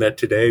something that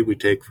today we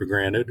take for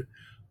granted,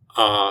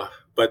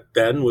 but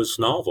then was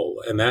novel,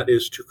 and that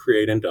is to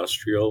create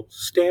industrial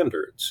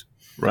standards.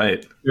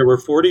 Right. There were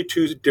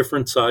 42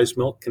 different size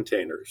milk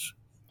containers.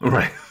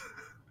 Right.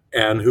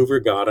 And Hoover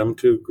got them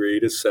to agree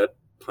to set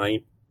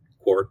pint,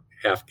 quart,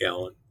 half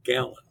gallon,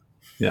 gallon.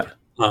 Yeah.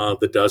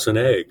 The dozen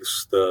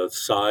eggs, the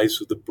size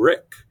of the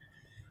brick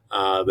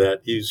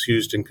that is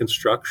used in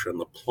construction,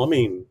 the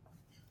plumbing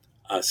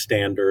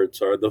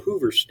standards are the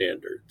Hoover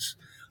standards.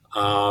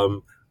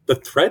 The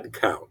thread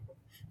count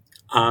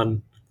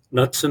on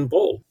nuts and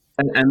bolts.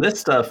 And this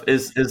stuff,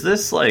 is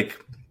this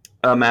like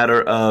a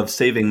matter of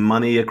saving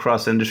money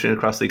across industry and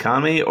across the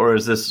economy, or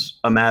is this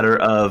a matter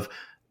of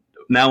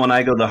now when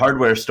I go to the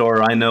hardware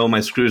store, I know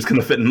my screw is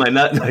going to fit in my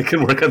nut and I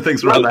can work on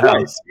things around the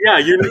house? Yeah,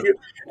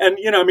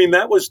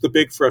 that was the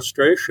big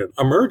frustration.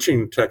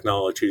 Emerging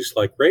technologies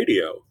like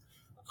radio,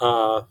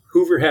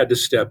 Hoover had to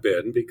step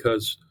in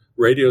because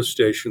radio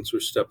stations were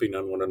stepping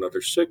on one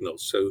another's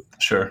signals. So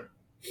sure,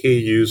 he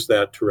used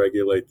that to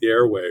regulate the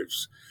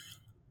airwaves.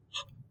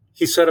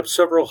 He set up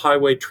several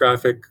highway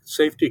traffic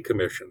safety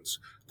commissions.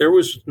 There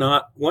was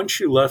not, once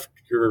you left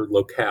your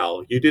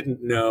locale, you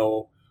didn't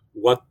know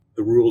what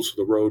the rules of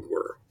the road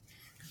were.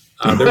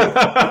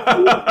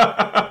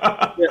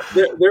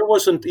 There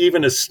wasn't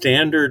even a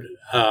standard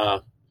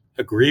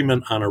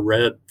agreement on a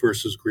red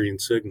versus green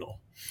signal.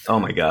 Oh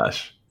my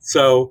gosh.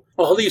 So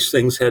all these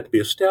things had to be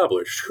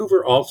established.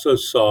 Hoover also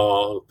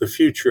saw the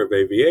future of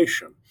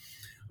aviation.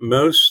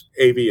 Most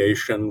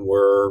aviation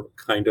were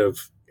kind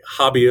of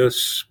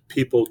hobbyists,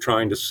 people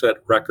trying to set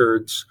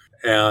records,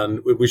 and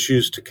it was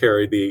used to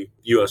carry the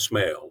U.S.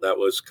 mail. That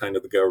was kind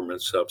of the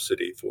government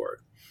subsidy for it.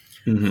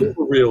 Mm-hmm.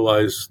 Hoover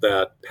realized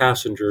that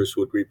passengers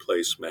would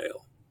replace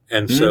mail.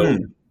 And so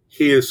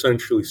he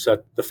essentially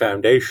set the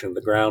foundation,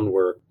 the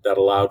groundwork that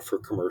allowed for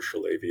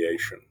commercial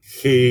aviation.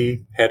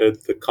 He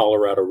headed the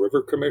Colorado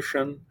River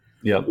Commission,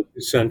 which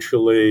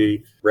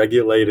essentially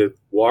regulated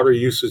water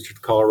usage of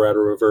the Colorado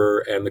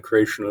River and the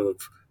creation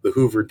of the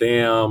Hoover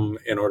Dam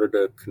in order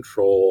to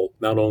control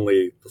not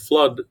only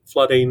the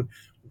flooding,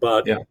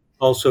 but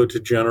also to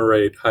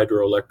generate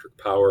hydroelectric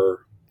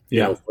power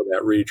for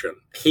that region.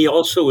 He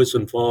also is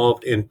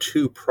involved in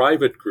two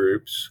private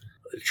groups,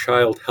 the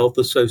Child Health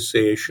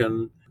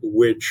Association,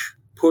 which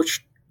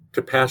pushed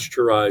to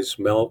pasteurize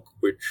milk,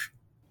 which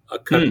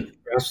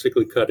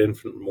drastically cut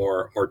infant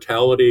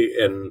mortality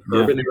in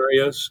urban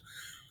areas,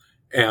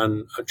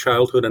 and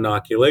childhood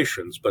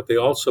inoculations. But they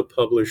also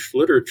published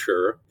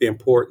literature, the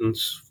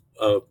importance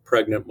of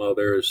pregnant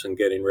mothers and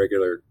getting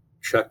regular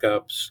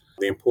checkups,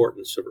 the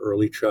importance of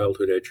early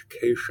childhood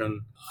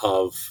education,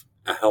 of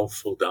a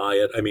healthful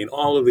diet. I mean,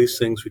 all of these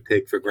things we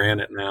take for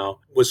granted now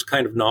was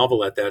kind of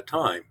novel at that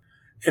time.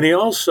 And he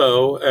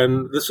also,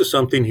 and this is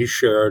something he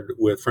shared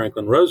with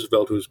Franklin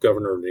Roosevelt, who was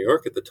governor of New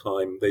York at the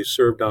time, they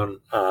served on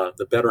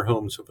the Better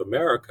Homes of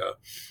America,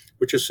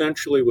 which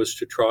essentially was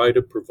to try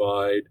to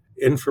provide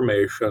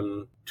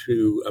information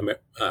to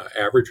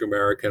average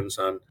Americans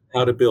on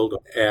how to build.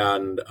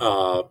 And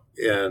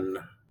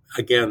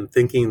again,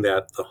 thinking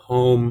that the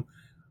home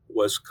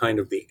was kind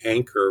of the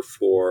anchor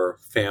for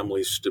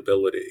family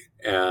stability,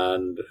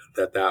 and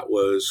that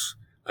was,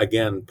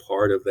 again,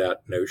 part of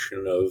that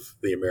notion of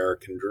the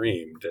American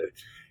dream, to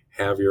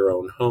have your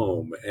own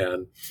home.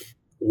 And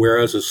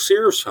whereas a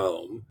Sears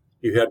home,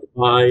 you had to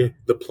buy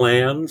the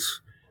plans,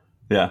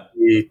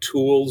 the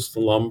tools, the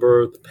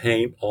lumber, the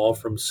paint, all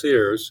from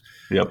Sears.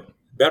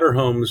 Better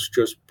Homes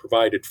just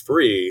provided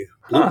free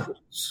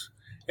blueprints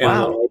and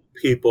allowed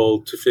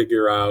people to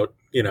figure out,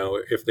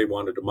 if they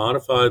wanted to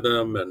modify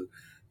them and,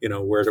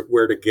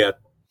 where to get.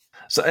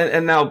 So,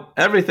 and now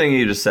everything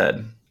you just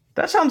said,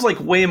 that sounds like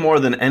way more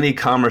than any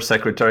commerce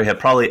secretary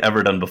had probably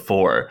ever done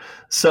before.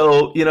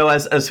 So,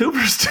 as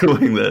Hoover's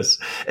doing this,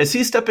 is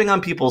he stepping on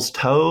people's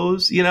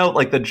toes?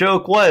 Like the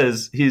joke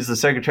was he's the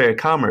Secretary of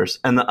Commerce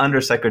and the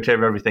undersecretary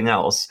of everything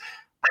else.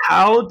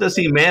 How does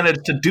he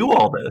manage to do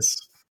all this?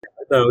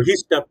 So he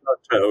stepped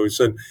on toes.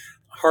 And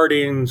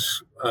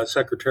Harding's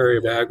Secretary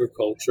of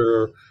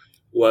Agriculture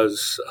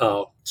was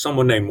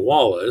someone named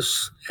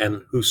Wallace,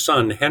 and whose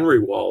son, Henry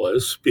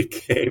Wallace,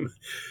 became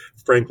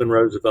Franklin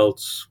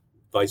Roosevelt's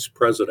vice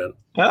president.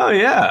 Oh,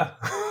 yeah.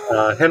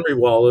 Henry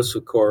Wallace,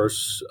 of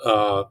course,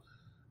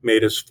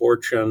 made his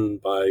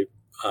fortune by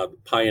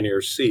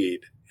Pioneer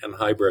Seed. and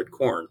hybrid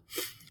corn.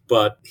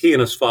 But he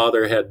and his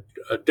father had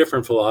a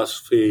different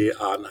philosophy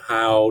on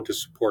how to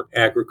support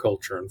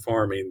agriculture and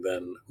farming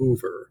than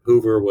Hoover.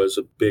 Hoover was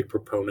a big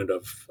proponent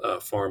of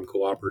farm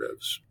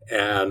cooperatives.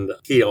 And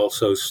he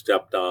also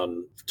stepped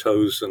on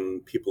toes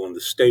and people in the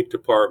State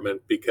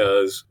Department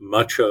because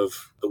much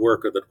of the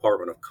work of the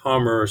Department of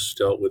Commerce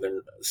dealt with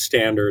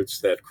standards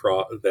that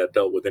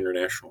dealt with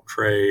international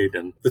trade.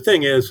 And the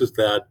thing is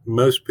that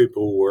most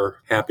people were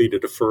happy to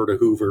defer to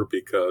Hoover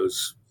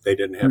because they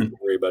didn't have to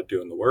worry about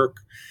doing the work.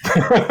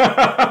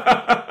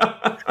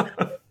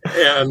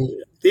 And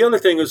the other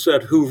thing is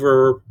that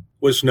Hoover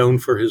was known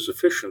for his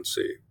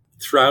efficiency.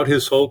 Throughout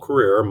his whole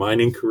career,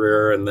 mining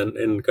career, and then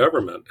in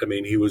government, I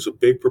mean, he was a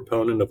big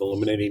proponent of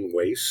eliminating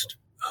waste,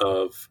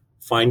 of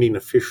finding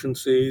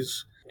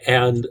efficiencies.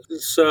 And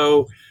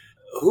so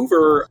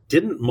Hoover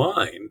didn't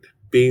mind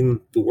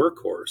being the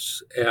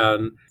workhorse.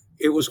 And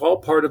it was all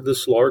part of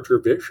this larger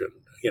vision,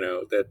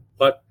 that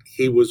what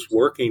he was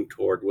working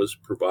toward was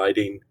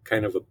providing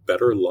kind of a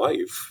better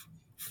life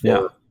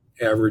for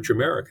average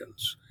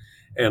Americans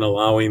and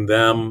allowing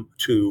them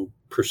to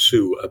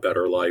pursue a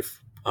better life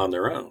on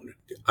their own.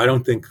 I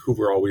don't think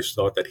Hoover always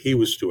thought that he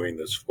was doing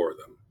this for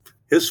them.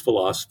 His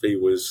philosophy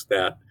was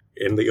that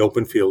in the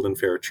open field and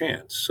fair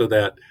chance, so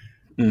that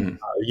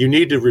you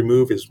need to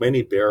remove as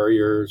many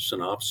barriers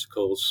and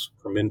obstacles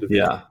from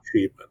individual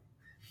achievement.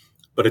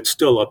 But it's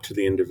still up to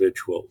the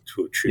individual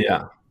to achieve.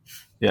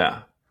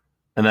 Yeah.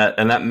 And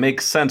that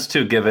makes sense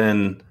too,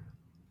 given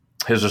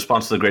his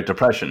response to the Great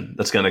Depression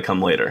that's going to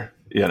come later,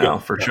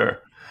 for sure.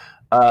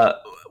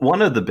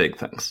 One of the big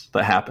things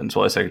that happens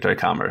while he's Secretary of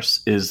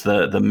Commerce is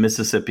the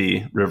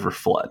Mississippi River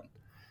flood.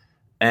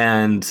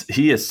 And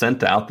he is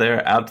sent out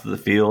to the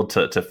field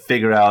to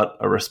figure out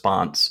a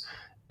response.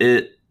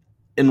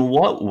 In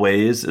what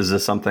ways is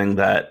this something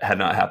that had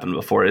not happened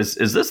before? Is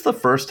this the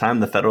first time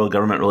the federal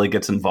government really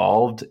gets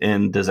involved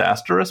in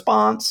disaster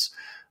response?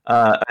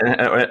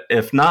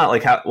 If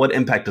not, what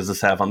impact does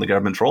this have on the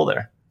government's role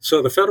there?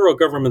 So the federal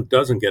government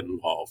doesn't get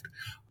involved.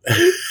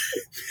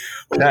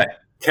 Okay.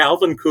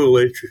 Calvin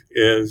Coolidge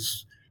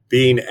is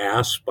being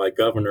asked by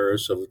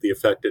governors of the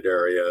affected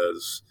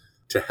areas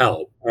to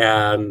help,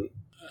 and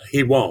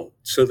he won't.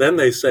 So then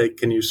they say,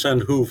 can you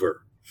send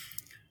Hoover?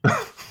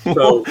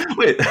 So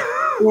wait,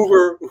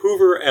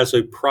 Hoover as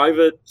a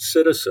private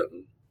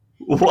citizen.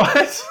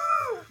 What?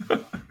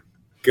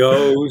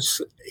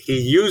 He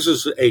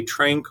uses a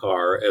train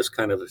car as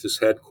kind of his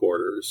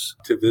headquarters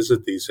to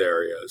visit these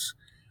areas.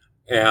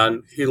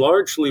 And he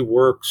largely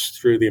works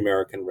through the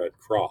American Red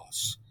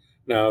Cross.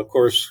 Now, of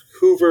course,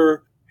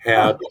 Hoover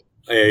had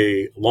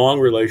a long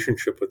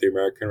relationship with the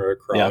American Red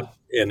Cross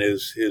in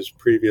his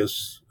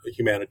previous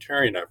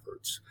humanitarian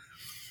efforts.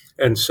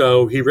 And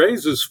so he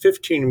raises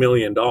 $15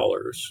 million.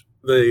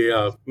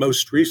 The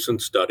most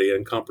recent study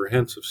and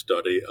comprehensive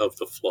study of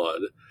the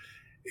flood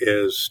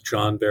is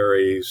John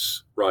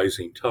Barry's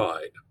Rising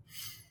Tide.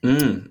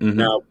 Mm-hmm.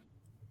 Now,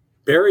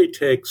 Barry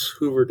takes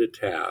Hoover to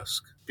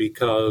task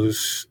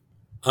because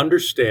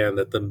understand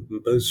that the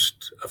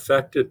most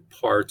affected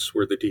parts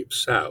were the Deep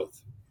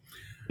South.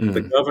 Mm.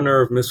 The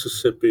governor of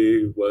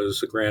Mississippi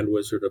was a Grand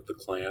Wizard of the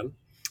Klan.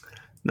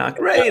 Not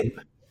great.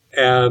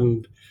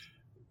 And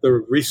the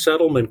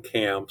resettlement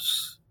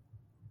camps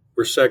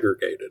were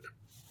segregated.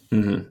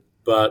 Mm-hmm.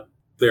 But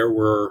there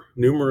were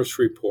numerous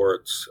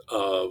reports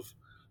of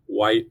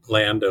white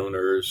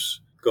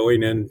landowners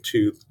going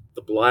into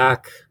the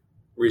black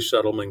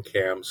resettlement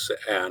camps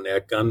and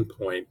at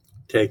gunpoint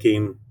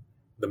taking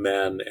the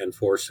men and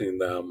forcing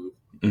them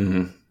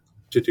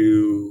to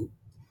do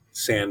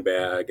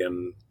sandbag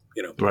and,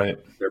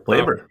 their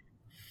labor.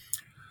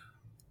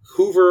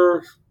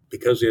 Hoover,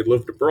 because he had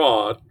lived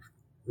abroad,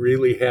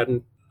 really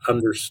hadn't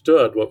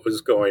understood what was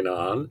going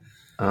on.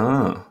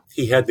 Oh.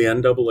 He had the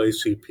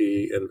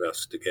NAACP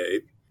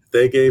investigate.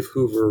 They gave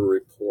Hoover a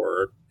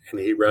report, and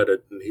he read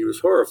it, and he was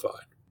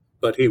horrified.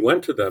 But he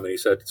went to them and he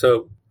said,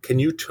 so can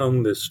you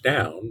tone this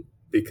down?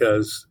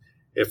 Because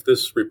if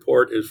this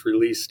report is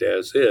released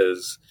as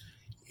is,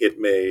 it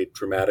may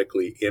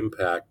dramatically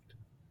impact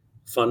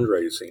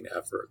fundraising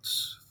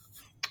efforts.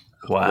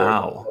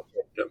 Wow. For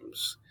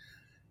victims.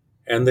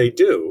 And they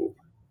do.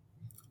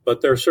 But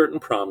there are certain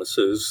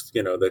promises,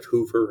 that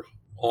Hoover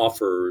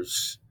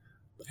offers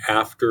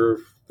after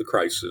the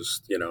crisis.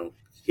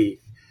 He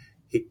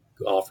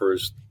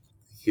offers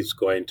he's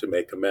going to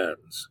make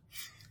amends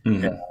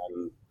and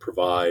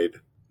provide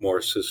more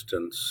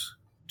assistance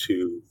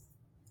to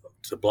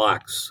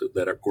blacks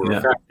that were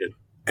affected.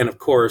 And of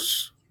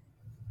course,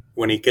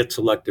 when he gets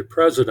elected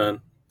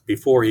president,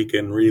 before he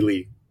can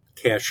really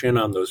cash in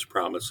on those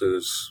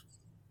promises,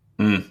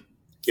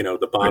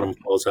 the bottom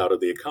falls out of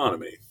the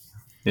economy.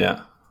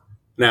 Yeah.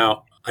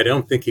 Now, I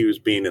don't think he was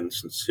being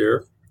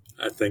insincere.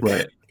 I think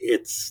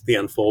it's the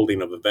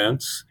unfolding of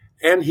events.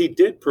 And he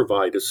did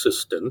provide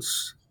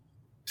assistance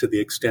to the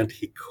extent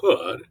he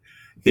could.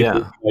 He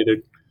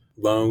provided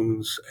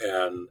loans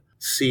and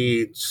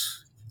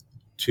seeds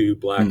to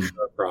black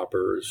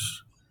sharecroppers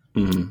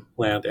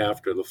plant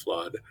after the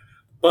flood.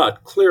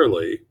 But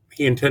clearly,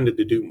 he intended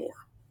to do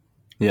more.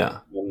 Yeah.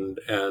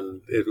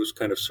 and it was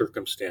kind of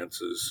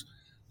circumstances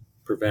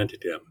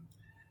prevented him.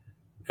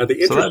 Now,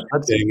 the So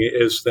interesting thing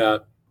is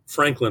that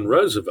Franklin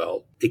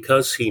Roosevelt,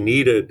 because he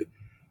needed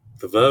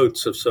the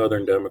votes of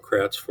Southern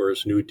Democrats for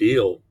his New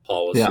Deal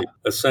policy,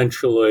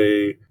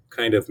 essentially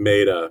kind of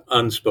made an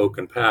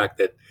unspoken pact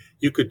that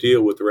you could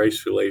deal with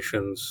race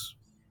relations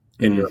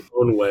in your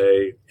own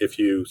way if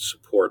you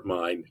support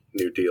my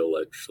New Deal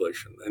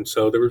legislation. And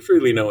so there was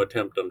really no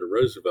attempt under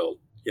Roosevelt,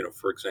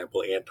 for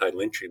example,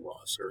 anti-lynching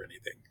laws or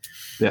anything.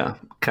 Yeah,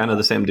 kind of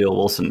the same deal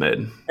Wilson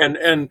made.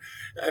 And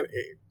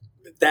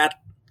that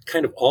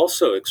kind of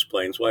also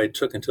explains why it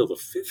took until the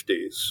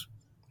 50s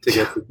to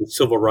get to the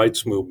civil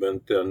rights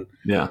movement. And,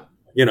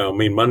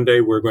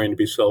 Monday we're going to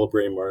be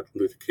celebrating Martin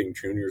Luther King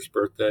Jr.'s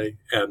birthday.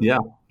 And,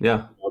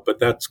 but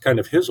that's kind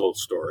of his whole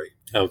story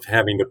of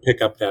having to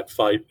pick up that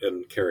fight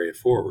and carry it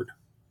forward.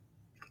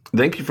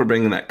 Thank you for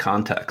bringing that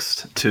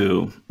context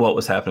to what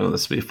was happening with the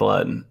Spee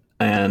flood.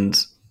 And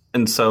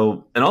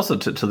also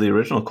to the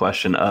original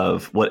question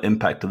of what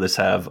impact did this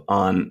have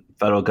on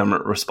federal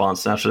government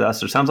response to natural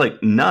disaster? Sounds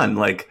like none.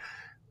 Like,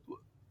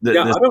 I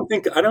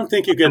don't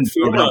think you get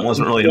FEMA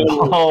wasn't really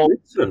involved,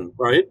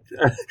 right?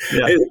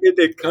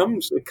 It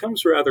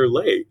comes rather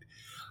late.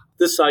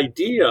 This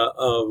idea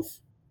of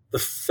the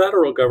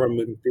federal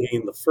government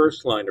being the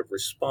first line of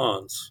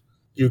response,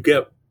 you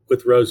get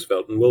with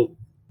Roosevelt, and we'll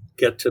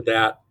get to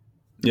that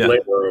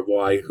later of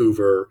why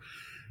Hoover,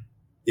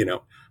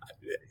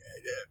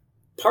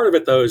 part of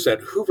it, though, is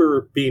that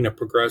Hoover, being a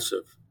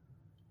progressive,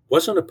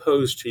 wasn't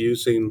opposed to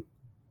using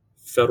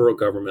federal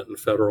government and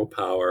federal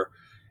power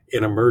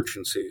in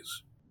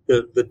emergencies.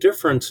 The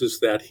difference is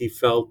that he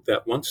felt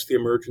that once the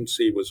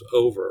emergency was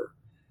over,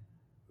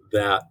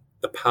 that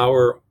the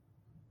power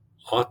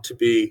ought to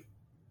be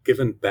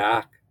given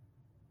back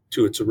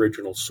to its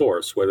original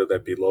source, whether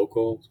that be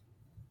local,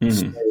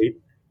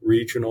 state,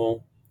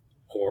 regional,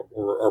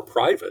 or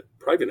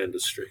private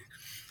industry,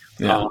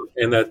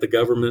 and that the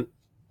government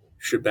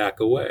should back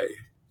away.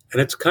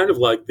 And it's kind of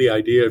like the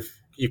idea of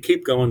you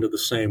keep going to the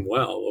same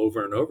well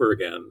over and over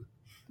again.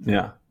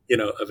 Yeah.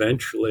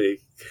 Eventually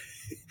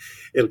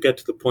it'll get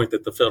to the point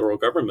that the federal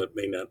government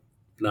may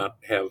not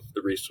have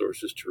the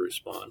resources to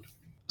respond.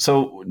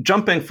 So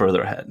jumping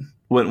further ahead,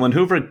 when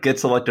Hoover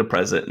gets elected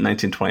president in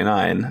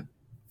 1929,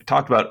 we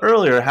talked about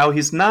earlier how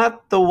he's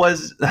not the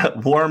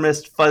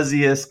warmest,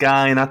 fuzziest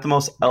guy, not the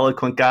most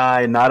eloquent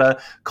guy, not a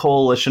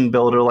coalition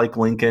builder like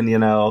Lincoln.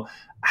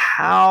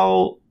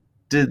 How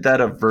did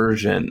that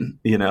aversion,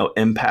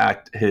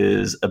 impact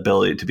his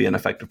ability to be an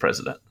effective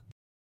president?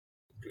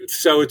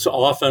 So it's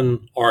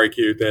often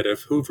argued that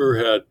if Hoover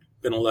had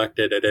been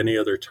elected at any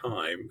other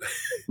time,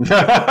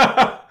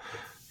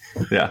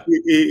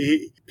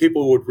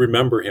 people would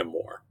remember him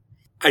more.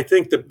 I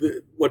think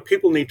that what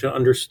people need to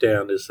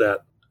understand is that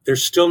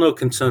there's still no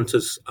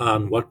consensus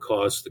on what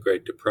caused the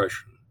Great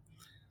Depression,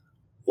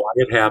 why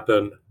it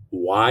happened,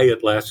 why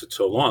it lasted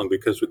so long,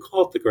 because we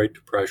call it the Great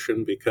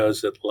Depression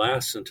because it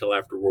lasts until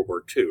after World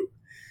War II.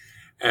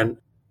 And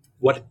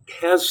what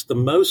has the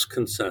most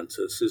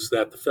consensus is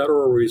that the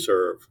Federal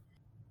Reserve,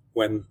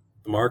 when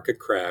the market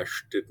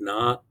crashed, did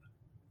not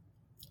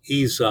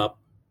ease up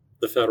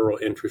the federal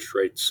interest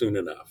rate soon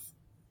enough.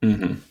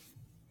 Mm-hmm.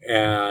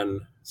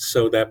 And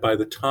so that by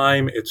the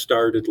time it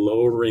started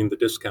lowering the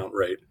discount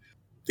rate,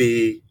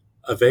 the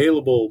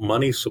available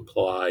money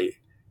supply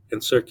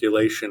and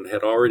circulation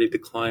had already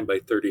declined by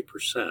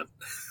 30%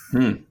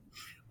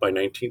 by end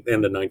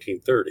of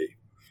 1930.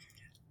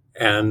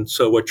 And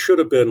so what should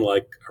have been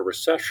like a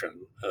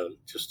recession,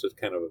 just a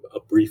kind of a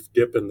brief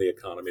dip in the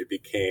economy,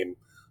 became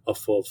a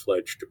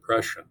full-fledged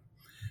depression.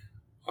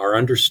 Our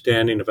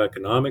understanding of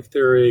economic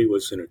theory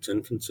was in its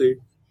infancy.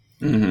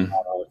 Mm-hmm.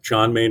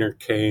 John Maynard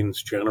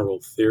Keynes'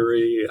 general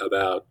theory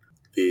about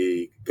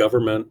the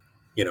government,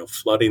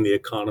 flooding the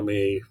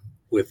economy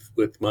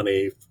with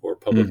money for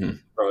public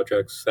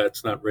projects,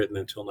 that's not written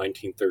until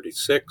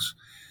 1936.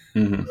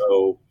 Mm-hmm.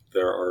 So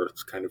there are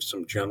kind of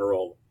some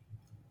general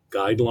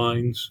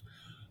guidelines.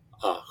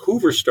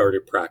 Hoover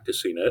started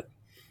practicing it,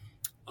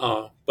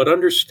 but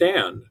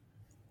understand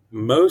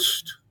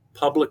most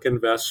public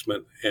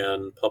investment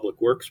in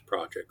public works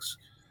projects,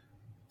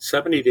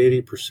 70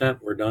 to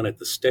 80% were done at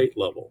the state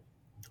level.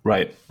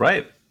 Right.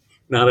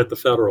 Not at the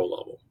federal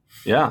level.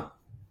 Yeah.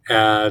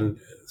 And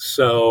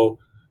so,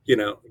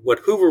 what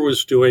Hoover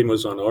was doing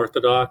was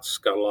unorthodox,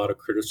 got a lot of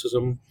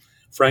criticism.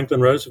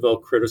 Franklin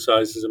Roosevelt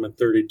criticizes him in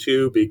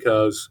 1932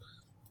 because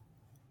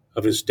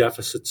of his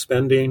deficit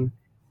spending,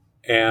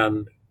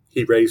 and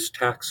he raised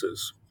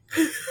taxes.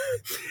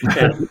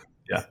 And,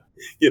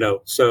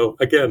 so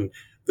again,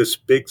 this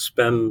big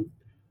spend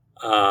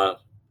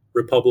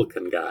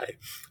Republican guy.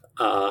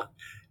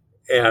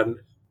 And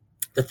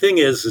the thing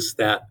is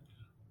that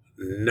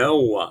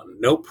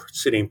no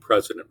sitting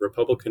president,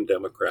 Republican,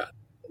 Democrat,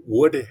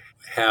 would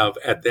have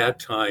at that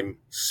time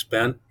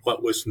spent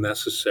what was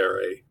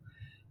necessary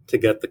to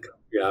get the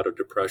country out of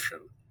depression.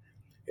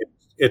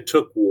 It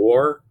took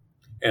war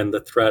and the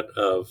threat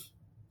of,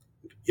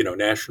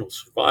 national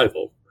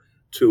survival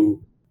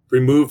to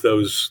remove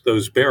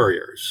those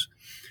barriers.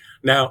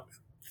 Now,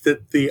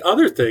 the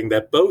other thing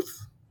that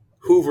both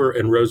Hoover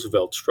and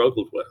Roosevelt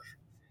struggled with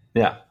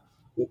Yeah.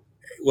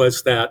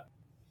 was that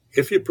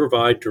if you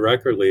provide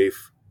direct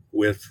relief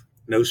with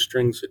no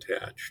strings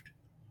attached,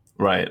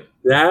 Right.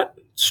 that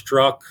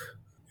struck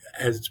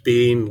as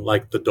being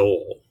like the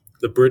dole,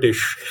 the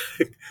British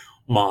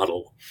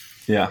model,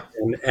 Yeah.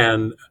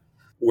 and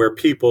where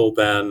people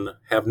then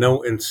have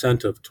no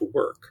incentive to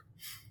work.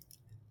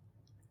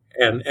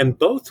 And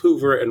both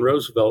Hoover and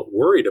Roosevelt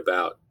worried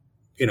about,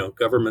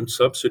 government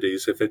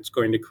subsidies if it's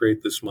going to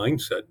create this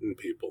mindset in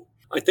people.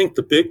 I think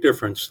the big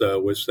difference, though,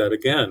 was that,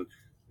 again,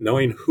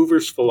 knowing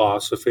Hoover's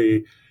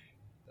philosophy,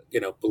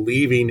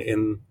 believing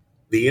in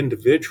the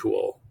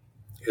individual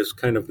is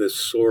kind of this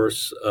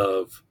source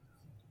of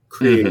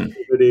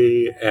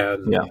creativity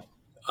and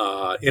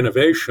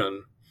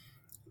innovation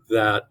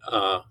that,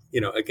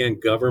 again,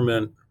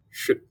 government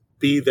should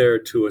be there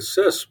to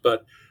assist.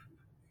 But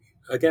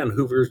again,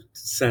 Hoover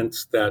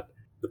sensed that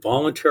the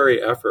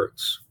voluntary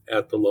efforts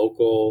at the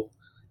local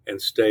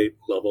and state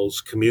levels,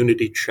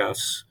 community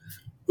chests,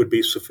 would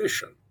be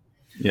sufficient.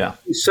 Yeah.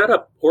 He set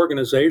up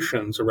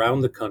organizations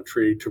around the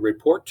country to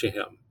report to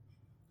him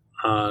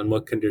on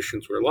what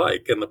conditions were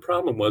like. And the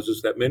problem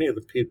was that many of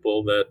the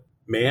people that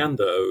manned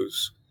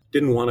those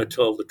didn't want to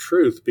tell the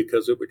truth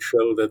because it would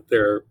show that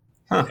their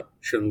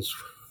actions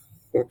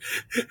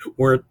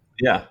weren't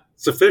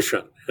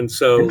sufficient. And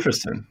so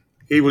interesting.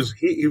 He was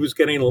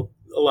getting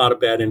a lot of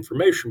bad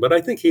information, but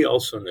I think he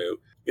also knew,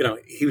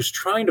 he was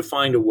trying to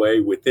find a way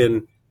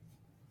within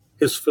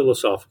his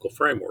philosophical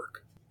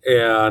framework.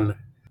 And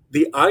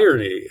the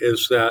irony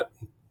is that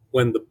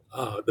when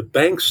the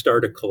banks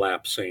started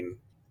collapsing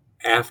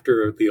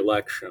after the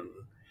election,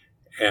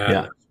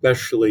 and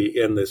especially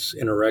in this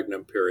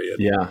interregnum period.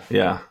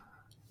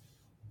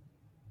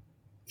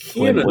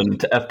 When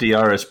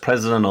FDR is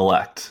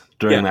president-elect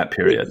during that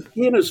period.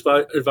 He and his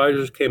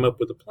advisors came up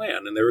with a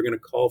plan, and they were going to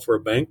call for a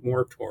bank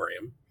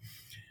moratorium.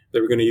 They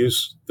were going to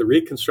use the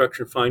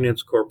Reconstruction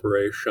Finance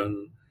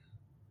Corporation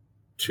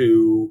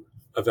to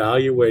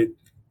evaluate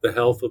the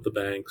health of the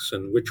banks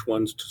and which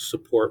ones to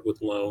support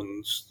with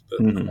loans,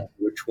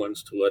 which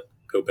ones to let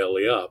go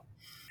belly up.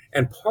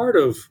 And part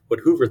of what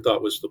Hoover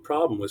thought was the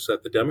problem was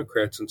that the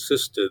Democrats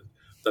insisted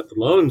that the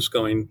loans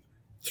going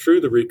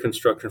through the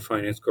Reconstruction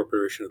Finance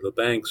Corporation of the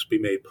banks be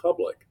made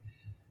public.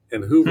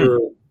 And Hoover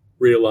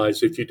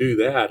realized if you do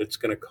that, it's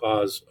going to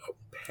cause a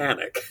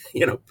panic,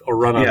 a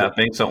run on. Yeah,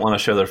 banks don't want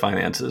to show their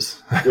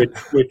finances.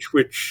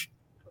 which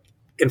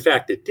in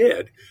fact it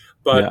did.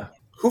 But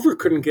Hoover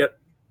couldn't get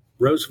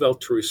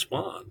Roosevelt to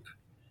respond.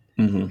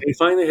 And he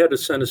finally had to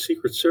send a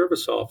Secret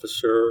Service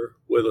officer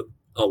with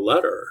a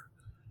letter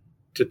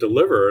to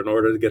deliver in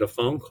order to get a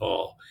phone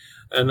call.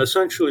 And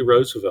essentially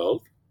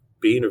Roosevelt,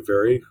 being a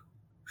very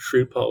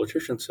shrewd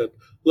politician, said,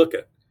 look,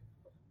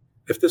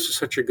 if this is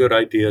such a good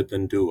idea,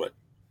 then do it.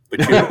 But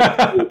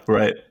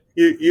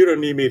you don't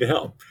need me to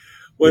help.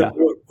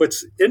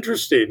 What's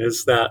interesting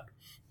is that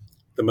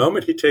the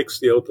moment he takes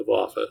the oath of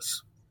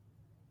office,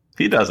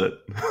 he does it.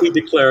 He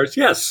declares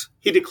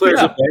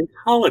a bank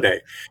holiday.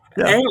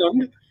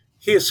 And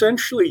he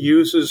essentially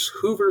uses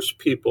Hoover's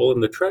people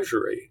in the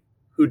Treasury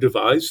who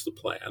devised the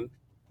plan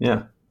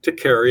to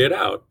carry it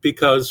out.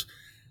 Because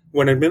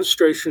when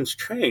administrations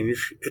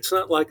change, it's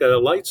not like a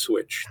light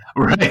switch.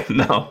 Right.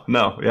 No.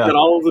 Yeah. And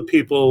all of the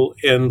people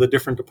in the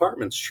different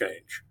departments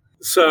change.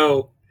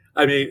 So,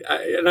 I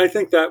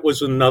think that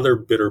was another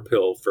bitter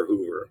pill for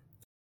Hoover.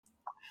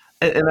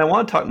 And I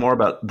want to talk more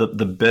about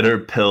the bitter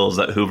pills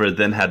that Hoover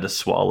then had to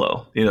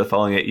swallow, the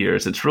following 8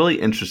 years. It's really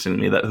interesting to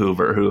me that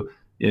Hoover, who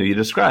you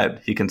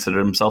described, he considered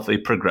himself a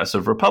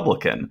progressive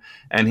Republican,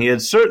 and he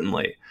had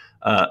certainly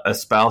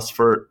espoused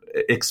for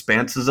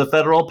expanses of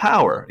federal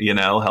power,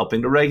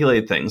 helping to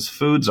regulate things.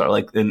 Foods are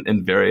like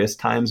in various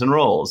times and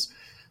roles.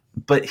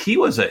 But he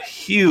was a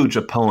huge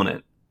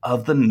opponent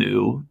of the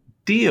New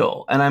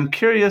Deal. And I'm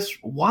curious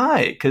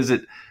why, because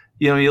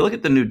you look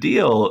at the New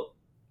Deal,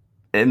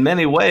 in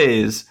many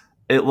ways,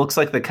 it looks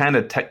like the kind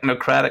of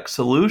technocratic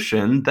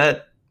solution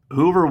that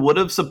Hoover would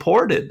have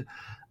supported,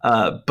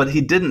 but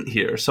he didn't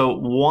here. So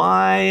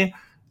why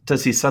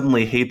does he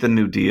suddenly hate the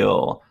New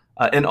Deal?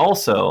 And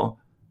also,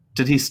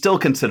 did he still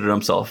consider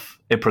himself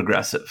a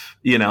progressive,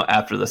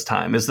 after this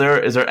time? Is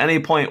there any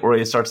point where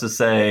he starts to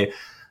say,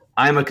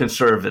 I'm a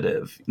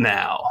conservative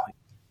now?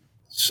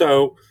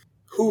 So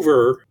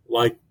Hoover,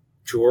 like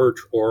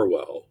George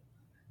Orwell,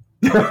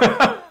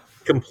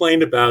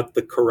 complained about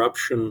the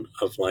corruption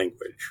of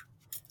language.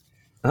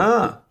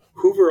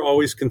 Hoover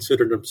always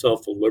considered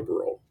himself a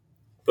liberal,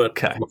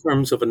 but in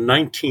terms of a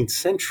 19th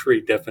century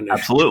definition.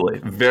 Absolutely.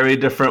 Very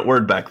different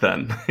word back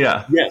then.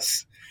 Yeah.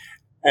 Yes.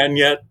 And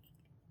yet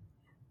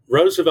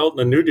Roosevelt and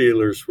the New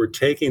Dealers were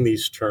taking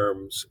these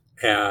terms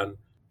and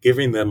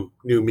giving them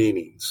new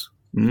meanings,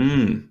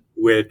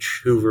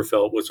 which Hoover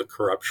felt was a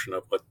corruption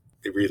of what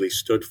they really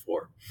stood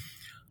for.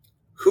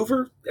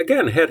 Hoover,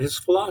 again, had his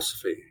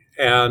philosophy.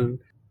 And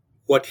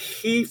what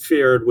he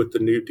feared with the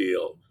New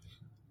Deal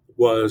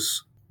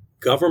was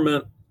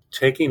government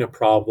taking a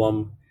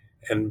problem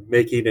and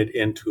making it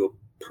into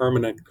a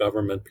permanent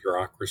government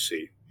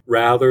bureaucracy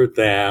rather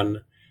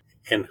than,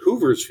 in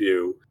Hoover's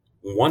view,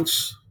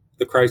 once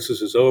the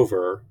crisis is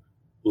over,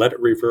 let it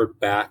revert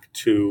back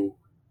to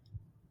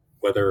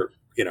whether,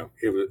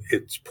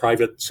 it's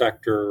private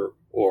sector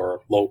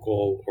or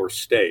local or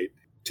state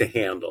to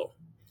handle.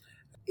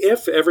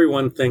 If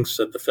everyone thinks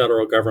that the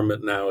federal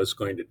government now is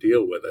going to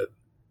deal with it,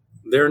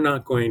 they're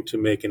not going to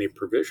make any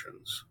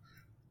provisions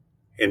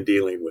in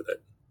dealing with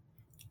it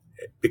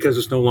because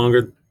it's no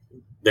longer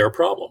their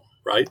problem,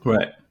 right?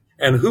 Right.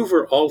 And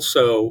Hoover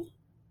also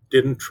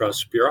didn't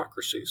trust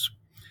bureaucracies.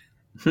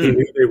 He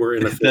knew they were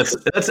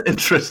inefficient. That's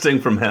interesting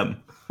from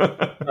him.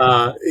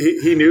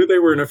 He knew they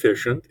were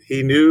inefficient.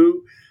 He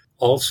knew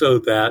also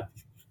that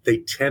they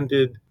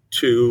tended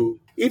to,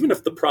 even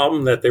if the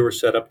problem that they were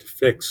set up to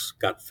fix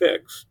got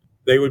fixed,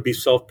 they would be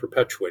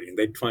self-perpetuating.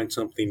 They'd find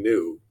something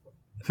new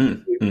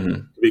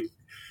to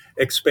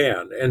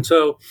expand. And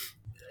so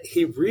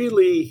he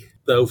really,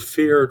 though,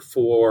 feared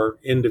for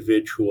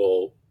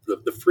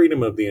the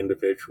freedom of the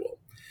individual.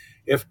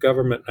 If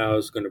government now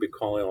is going to be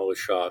calling all the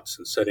shots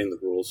and setting the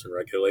rules and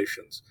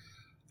regulations,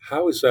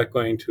 how is that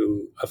going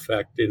to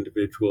affect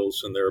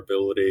individuals and their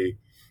ability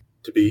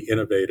to be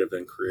innovative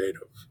and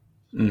creative?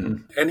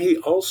 And he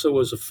also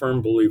was a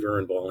firm believer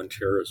in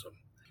volunteerism.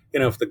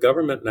 If the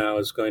government now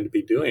is going to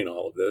be doing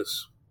all of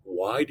this,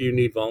 why do you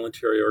need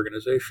voluntary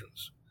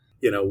organizations?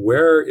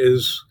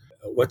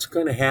 What's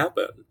going to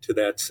happen to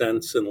that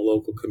sense in the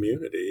local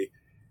community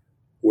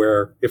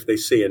where if they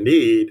see a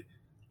need,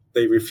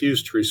 they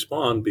refuse to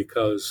respond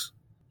because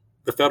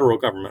the federal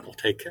government will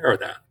take care of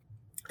that?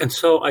 And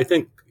so I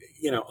think,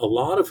 a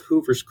lot of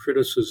Hoover's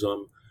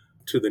criticism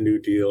to the New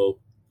Deal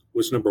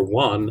was, number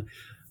one,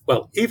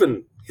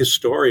 even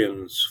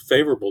historians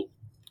favorable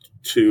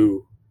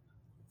to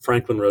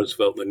Franklin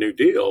Roosevelt and the New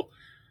Deal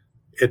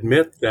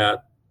admit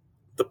that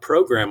the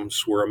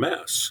programs were a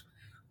mess,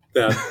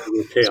 that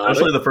were chaotic.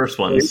 Especially the first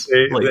ones,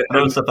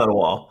 throwing stuff at a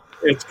wall.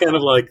 It's kind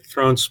of like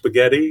throwing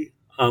spaghetti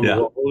on the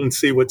wall and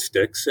see what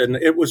sticks. And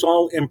it was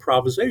all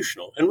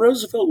improvisational. And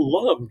Roosevelt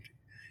loved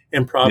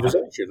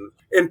improvisation.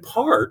 In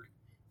part,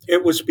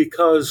 it was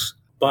because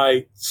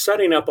by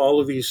setting up all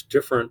of these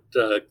different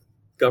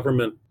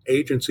government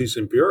agencies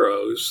and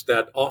bureaus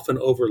that often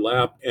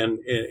overlap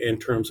in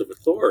terms of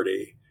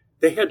authority,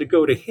 they had to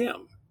go to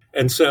him.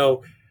 And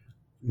so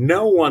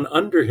no one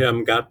under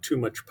him got too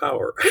much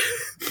power.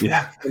 He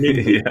got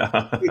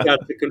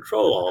to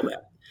control all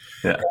that.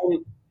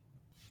 And,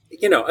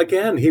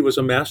 again, he was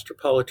a master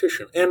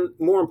politician and,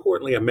 more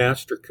importantly, a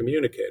master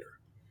communicator.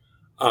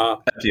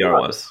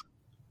 FDR was.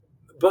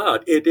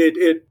 But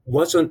it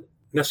wasn't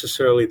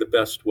necessarily the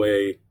best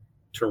way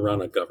to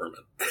run a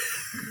government.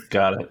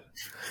 Got it.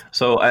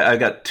 So I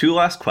got two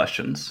last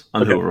questions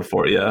on Hoover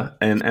for you.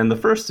 And the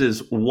first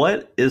is,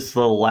 what is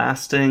the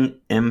lasting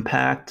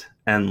impact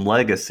and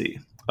legacy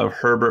of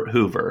Herbert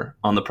Hoover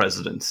on the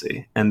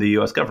presidency and the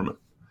U.S. government?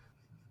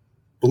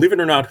 Believe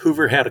it or not,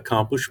 Hoover had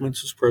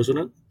accomplishments as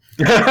president.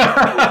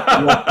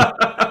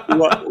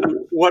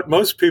 What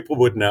most people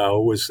would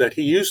know was that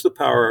he used the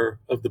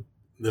power of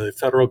the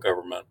federal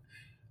government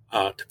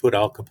to put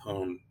Al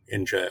Capone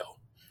in jail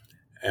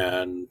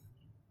and,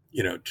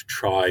 to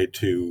try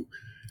to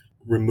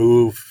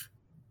remove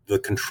the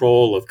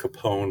control of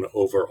Capone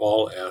over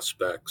all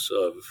aspects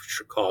of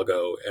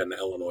Chicago and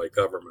Illinois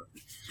government.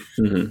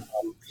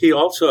 He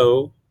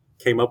also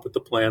came up with the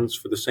plans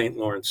for the St.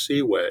 Lawrence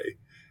Seaway,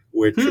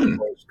 which of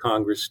course,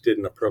 Congress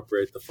didn't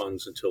appropriate the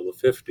funds until the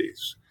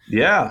 50s.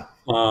 Yeah.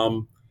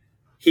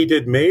 He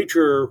did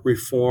major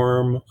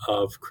reform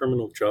of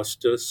criminal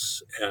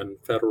justice and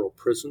federal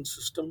prison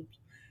systems,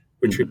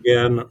 which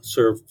again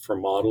served for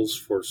models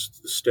for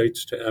the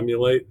states to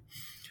emulate.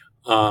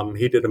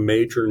 He did a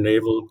major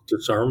naval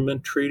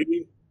disarmament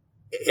treaty,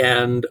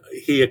 and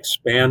he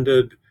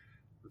expanded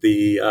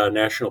the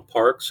national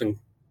parks and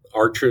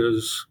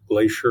Arches,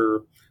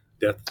 Glacier,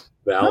 Death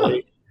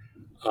Valley.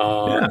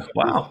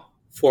 Wow.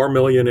 4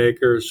 million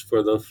acres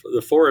for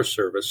the Forest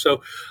Service.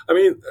 So, I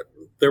mean,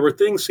 there were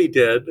things he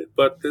did,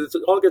 but it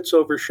all gets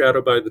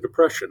overshadowed by the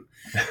Depression.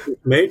 His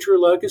major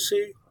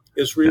legacy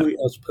is really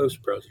as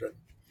post-president,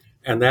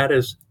 and that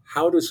is,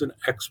 how does an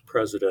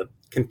ex-president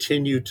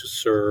continue to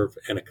serve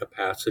in a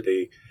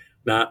capacity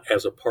not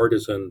as a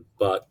partisan,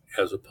 but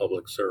as a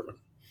public servant?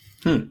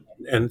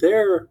 And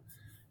there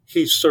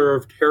he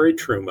served Harry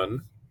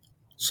Truman,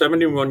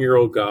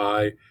 71-year-old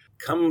guy,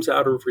 comes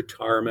out of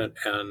retirement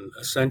and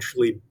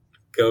essentially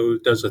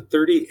does a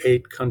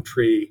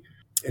 38-country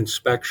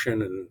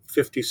inspection in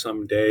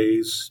 50-some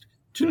days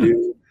to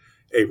do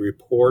a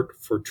report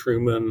for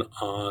Truman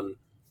on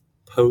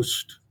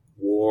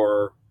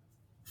post-war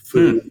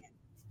food,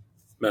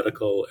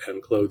 medical,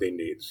 and clothing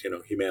needs,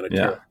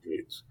 humanitarian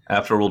needs.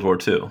 After World War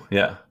II,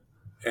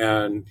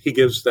 And he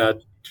gives that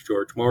to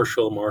George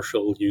Marshall.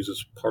 Marshall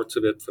uses parts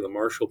of it for the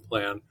Marshall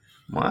Plan.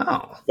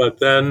 Wow. But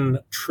then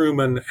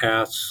Truman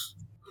asks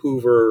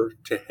Hoover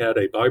to head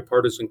a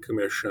bipartisan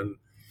commission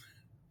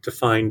to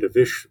find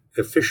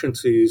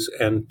efficiencies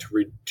and to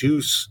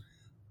reduce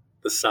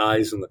the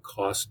size and the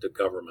cost of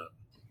government.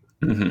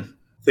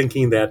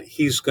 thinking that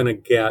he's going to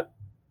get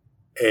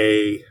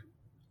a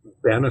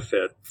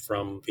benefit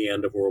from the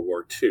end of World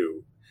War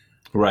II.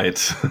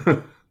 Right.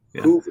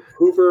 Yeah.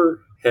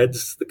 Hoover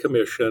heads the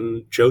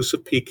commission.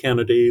 Joseph P.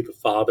 Kennedy, the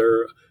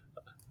father,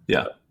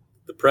 Yeah.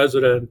 the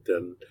president,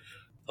 and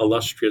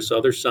illustrious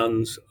other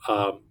sons,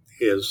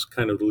 is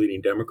kind of the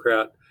leading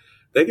Democrat.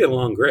 They get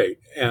along great.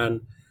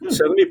 And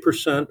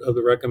 70% of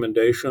the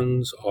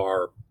recommendations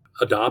are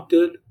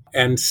adopted,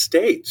 and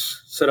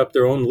states set up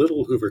their own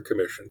little Hoover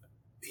Commission.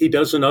 He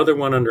does another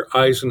one under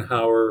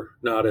Eisenhower,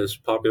 not as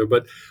popular.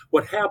 But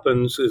what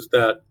happens is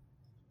that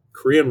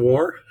Korean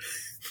War,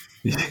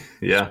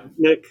 Yeah.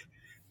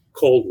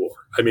 Cold War.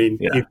 I mean,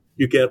 Yeah.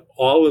 you get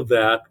all of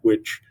that,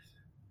 which,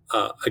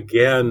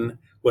 again,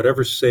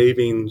 whatever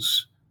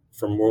savings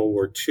from World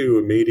War II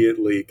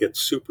immediately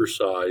gets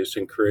supersized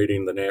in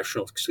creating the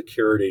national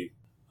security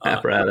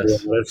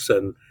Apparatus.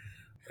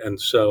 And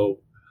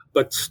so,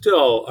 but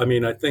still, I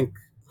mean, I think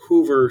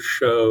Hoover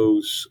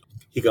shows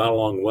he got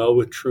along well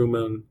with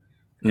Truman,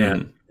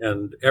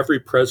 and every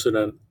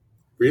president,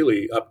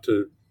 really up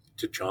to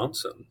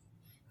Johnson,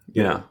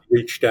 Yeah.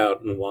 reached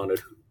out and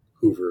wanted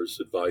Hoover's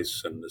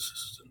advice and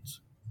assistance.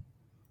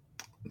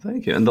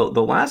 Thank you. And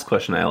the last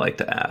question I like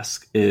to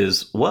ask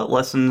is, what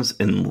lessons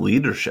in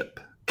leadership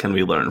can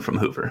we learn from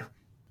Hoover?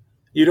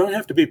 You don't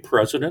have to be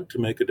president to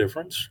make a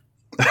difference.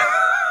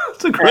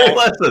 It's a great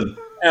lesson.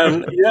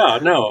 And yeah,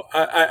 no,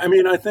 I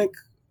mean, I think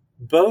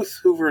both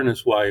Hoover and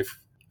his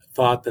wife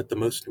thought that the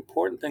most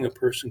important thing a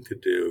person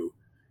could do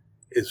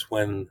is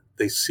when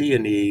they see a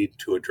need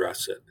to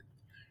address it.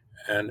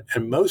 And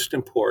most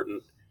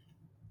important,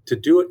 to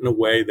do it in a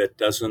way that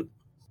doesn't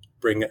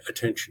bring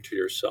attention to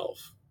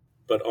yourself,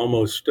 but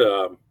almost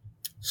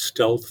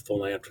stealth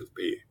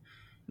philanthropy,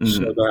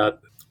 so that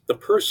the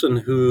person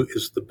who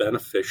is the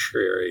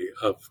beneficiary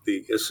of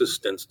the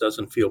assistance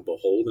doesn't feel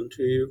beholden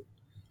to you,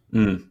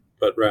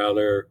 but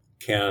rather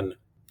can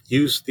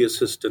use the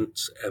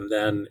assistance and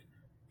then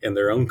in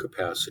their own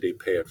capacity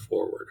pay it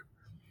forward.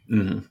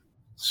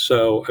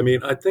 So, I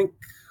mean, I think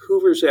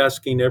Hoover's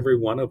asking every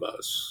one of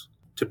us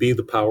to be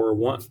the power of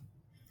one.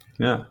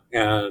 Yeah.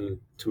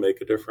 And to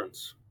make a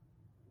difference.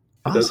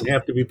 Awesome. It doesn't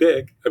have to be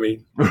big, I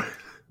mean,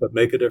 but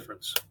make a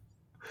difference.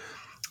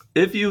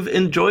 If you've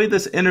enjoyed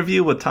this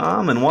interview with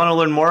Tom and want to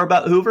learn more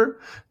about Hoover,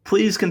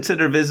 please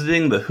consider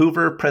visiting the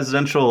Hoover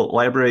Presidential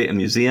Library and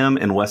Museum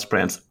in West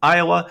Branch,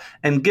 Iowa,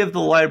 and give the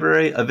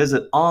library a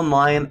visit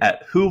online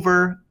at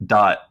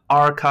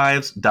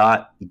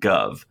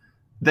hoover.archives.gov.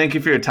 Thank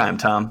you for your time,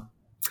 Tom.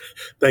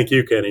 Thank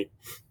you, Kenny.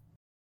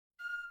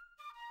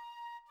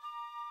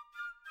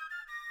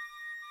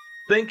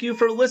 Thank you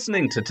for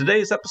listening to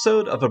today's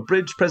episode of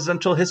Abridged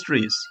Presidential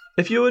Histories.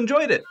 If you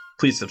enjoyed it,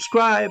 please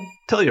subscribe,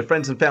 tell your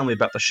friends and family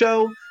about the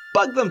show,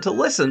 bug them to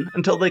listen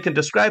until they can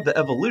describe the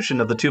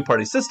evolution of the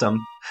two-party system,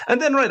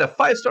 and then write a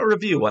 5-star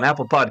review on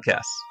Apple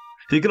Podcasts.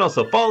 You can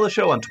also follow the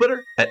show on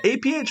Twitter at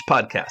APH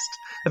Podcast.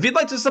 If you'd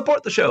like to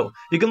support the show,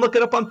 you can look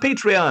it up on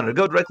Patreon or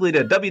go directly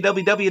to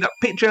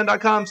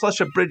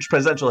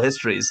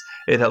www.patreon.com/abridgedpresidentialhistories.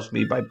 It helps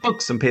me buy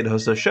books and pay to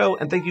host the show,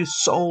 and thank you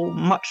so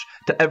much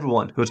to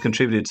everyone who has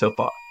contributed so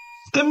far.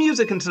 The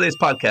music in today's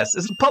podcast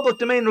is a public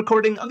domain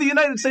recording of the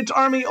United States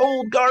Army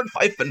Old Guard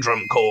Fife and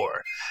Drum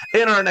Corps.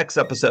 In our next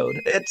episode,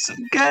 it's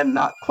again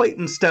not quite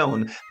in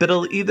stone, but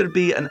it'll either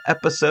be an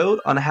episode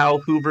on how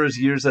Hoover's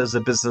years as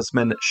a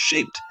businessman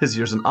shaped his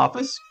years in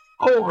office,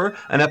 or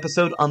an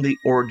episode on the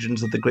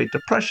origins of the Great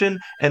Depression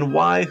and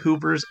why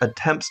Hoover's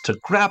attempts to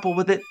grapple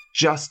with it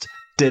just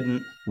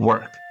didn't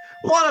work.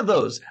 One of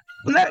those,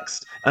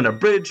 next on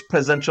Abridged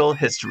Presidential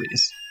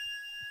Histories.